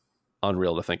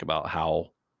unreal to think about how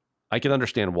I can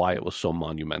understand why it was so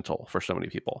monumental for so many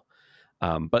people.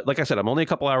 But like I said, I'm only a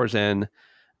couple hours in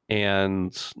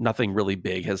and nothing really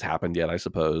big has happened yet, I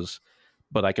suppose.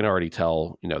 But I can already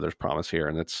tell, there's promise here,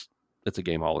 and it's a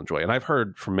game I'll enjoy. And I've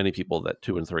heard from many people that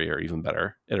 2 and 3 are even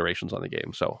better iterations on the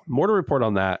game. So more to report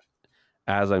on that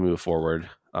as I move forward.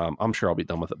 I'm sure I'll be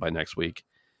done with it by next week.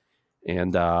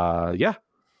 And yeah,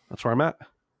 that's where I'm at.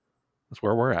 That's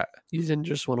where we're at. You didn't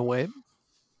just want to wait?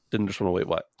 Didn't just want to wait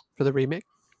what? For the remake?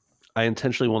 I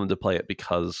intentionally wanted to play it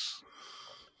because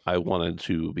I wanted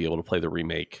to be able to play the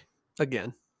remake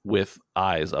again with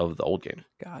eyes of the old game.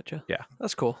 Gotcha. Yeah.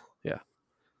 That's cool. Yeah.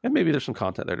 And maybe there's some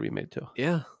content there to be made too.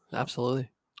 Yeah, absolutely.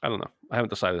 I don't know. I haven't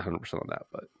decided 100% on that,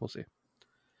 but we'll see.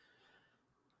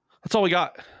 That's all we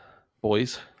got,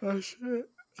 boys.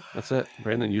 That's it.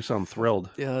 Brandon, you sound thrilled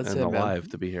and alive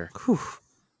to be here. Whew.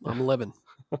 I'm living.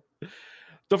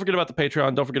 Don't forget about the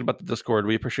Patreon. Don't forget about the Discord.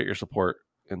 We appreciate your support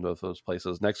in both those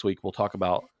places. Next week, we'll talk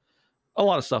about a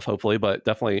lot of stuff, hopefully, but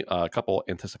definitely a couple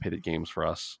anticipated games for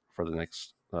us for the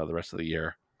next, the rest of the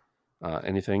year.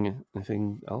 Anything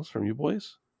else from you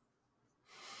boys?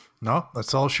 No,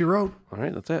 that's all she wrote. All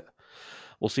right, that's it.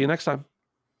 We'll see you next time.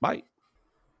 Bye.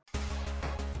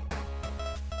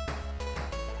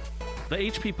 The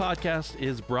HP Podcast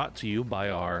is brought to you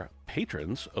by our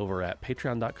patrons over at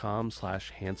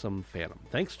patreon.com/handsomephantom.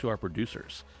 Thanks to our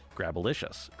producers,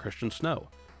 Grabalicious, Christian Snow,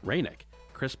 Rainick,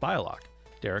 Chris Bylock,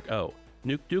 Derek O,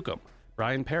 Nuke Dukem,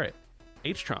 Brian Parrott,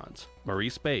 H-Trons,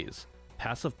 Maurice Bays,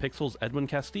 Passive Pixels Edwin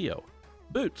Castillo,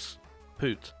 Boots,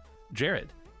 Poot,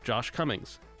 Jared, Josh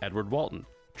Cummings, Edward Walton,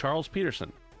 Charles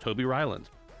Peterson, Toby Ryland,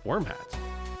 Wormhat.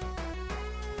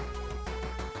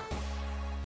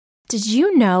 Did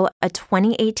you know a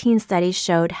 2018 study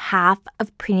showed half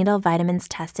of prenatal vitamins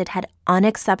tested had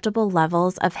unacceptable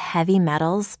levels of heavy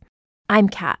metals? I'm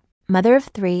Kat, mother of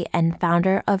 3 and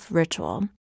founder of Ritual.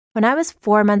 When I was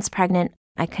 4 months pregnant,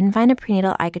 I couldn't find a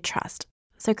prenatal I could trust,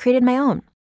 so I created my own.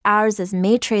 Ours is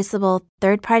made traceable,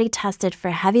 third-party tested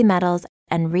for heavy metals,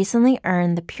 and recently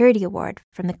earned the Purity Award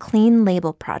from the Clean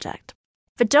Label Project.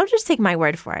 But don't just take my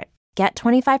word for it. Get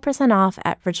 25% off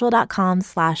at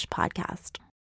ritual.com/podcast.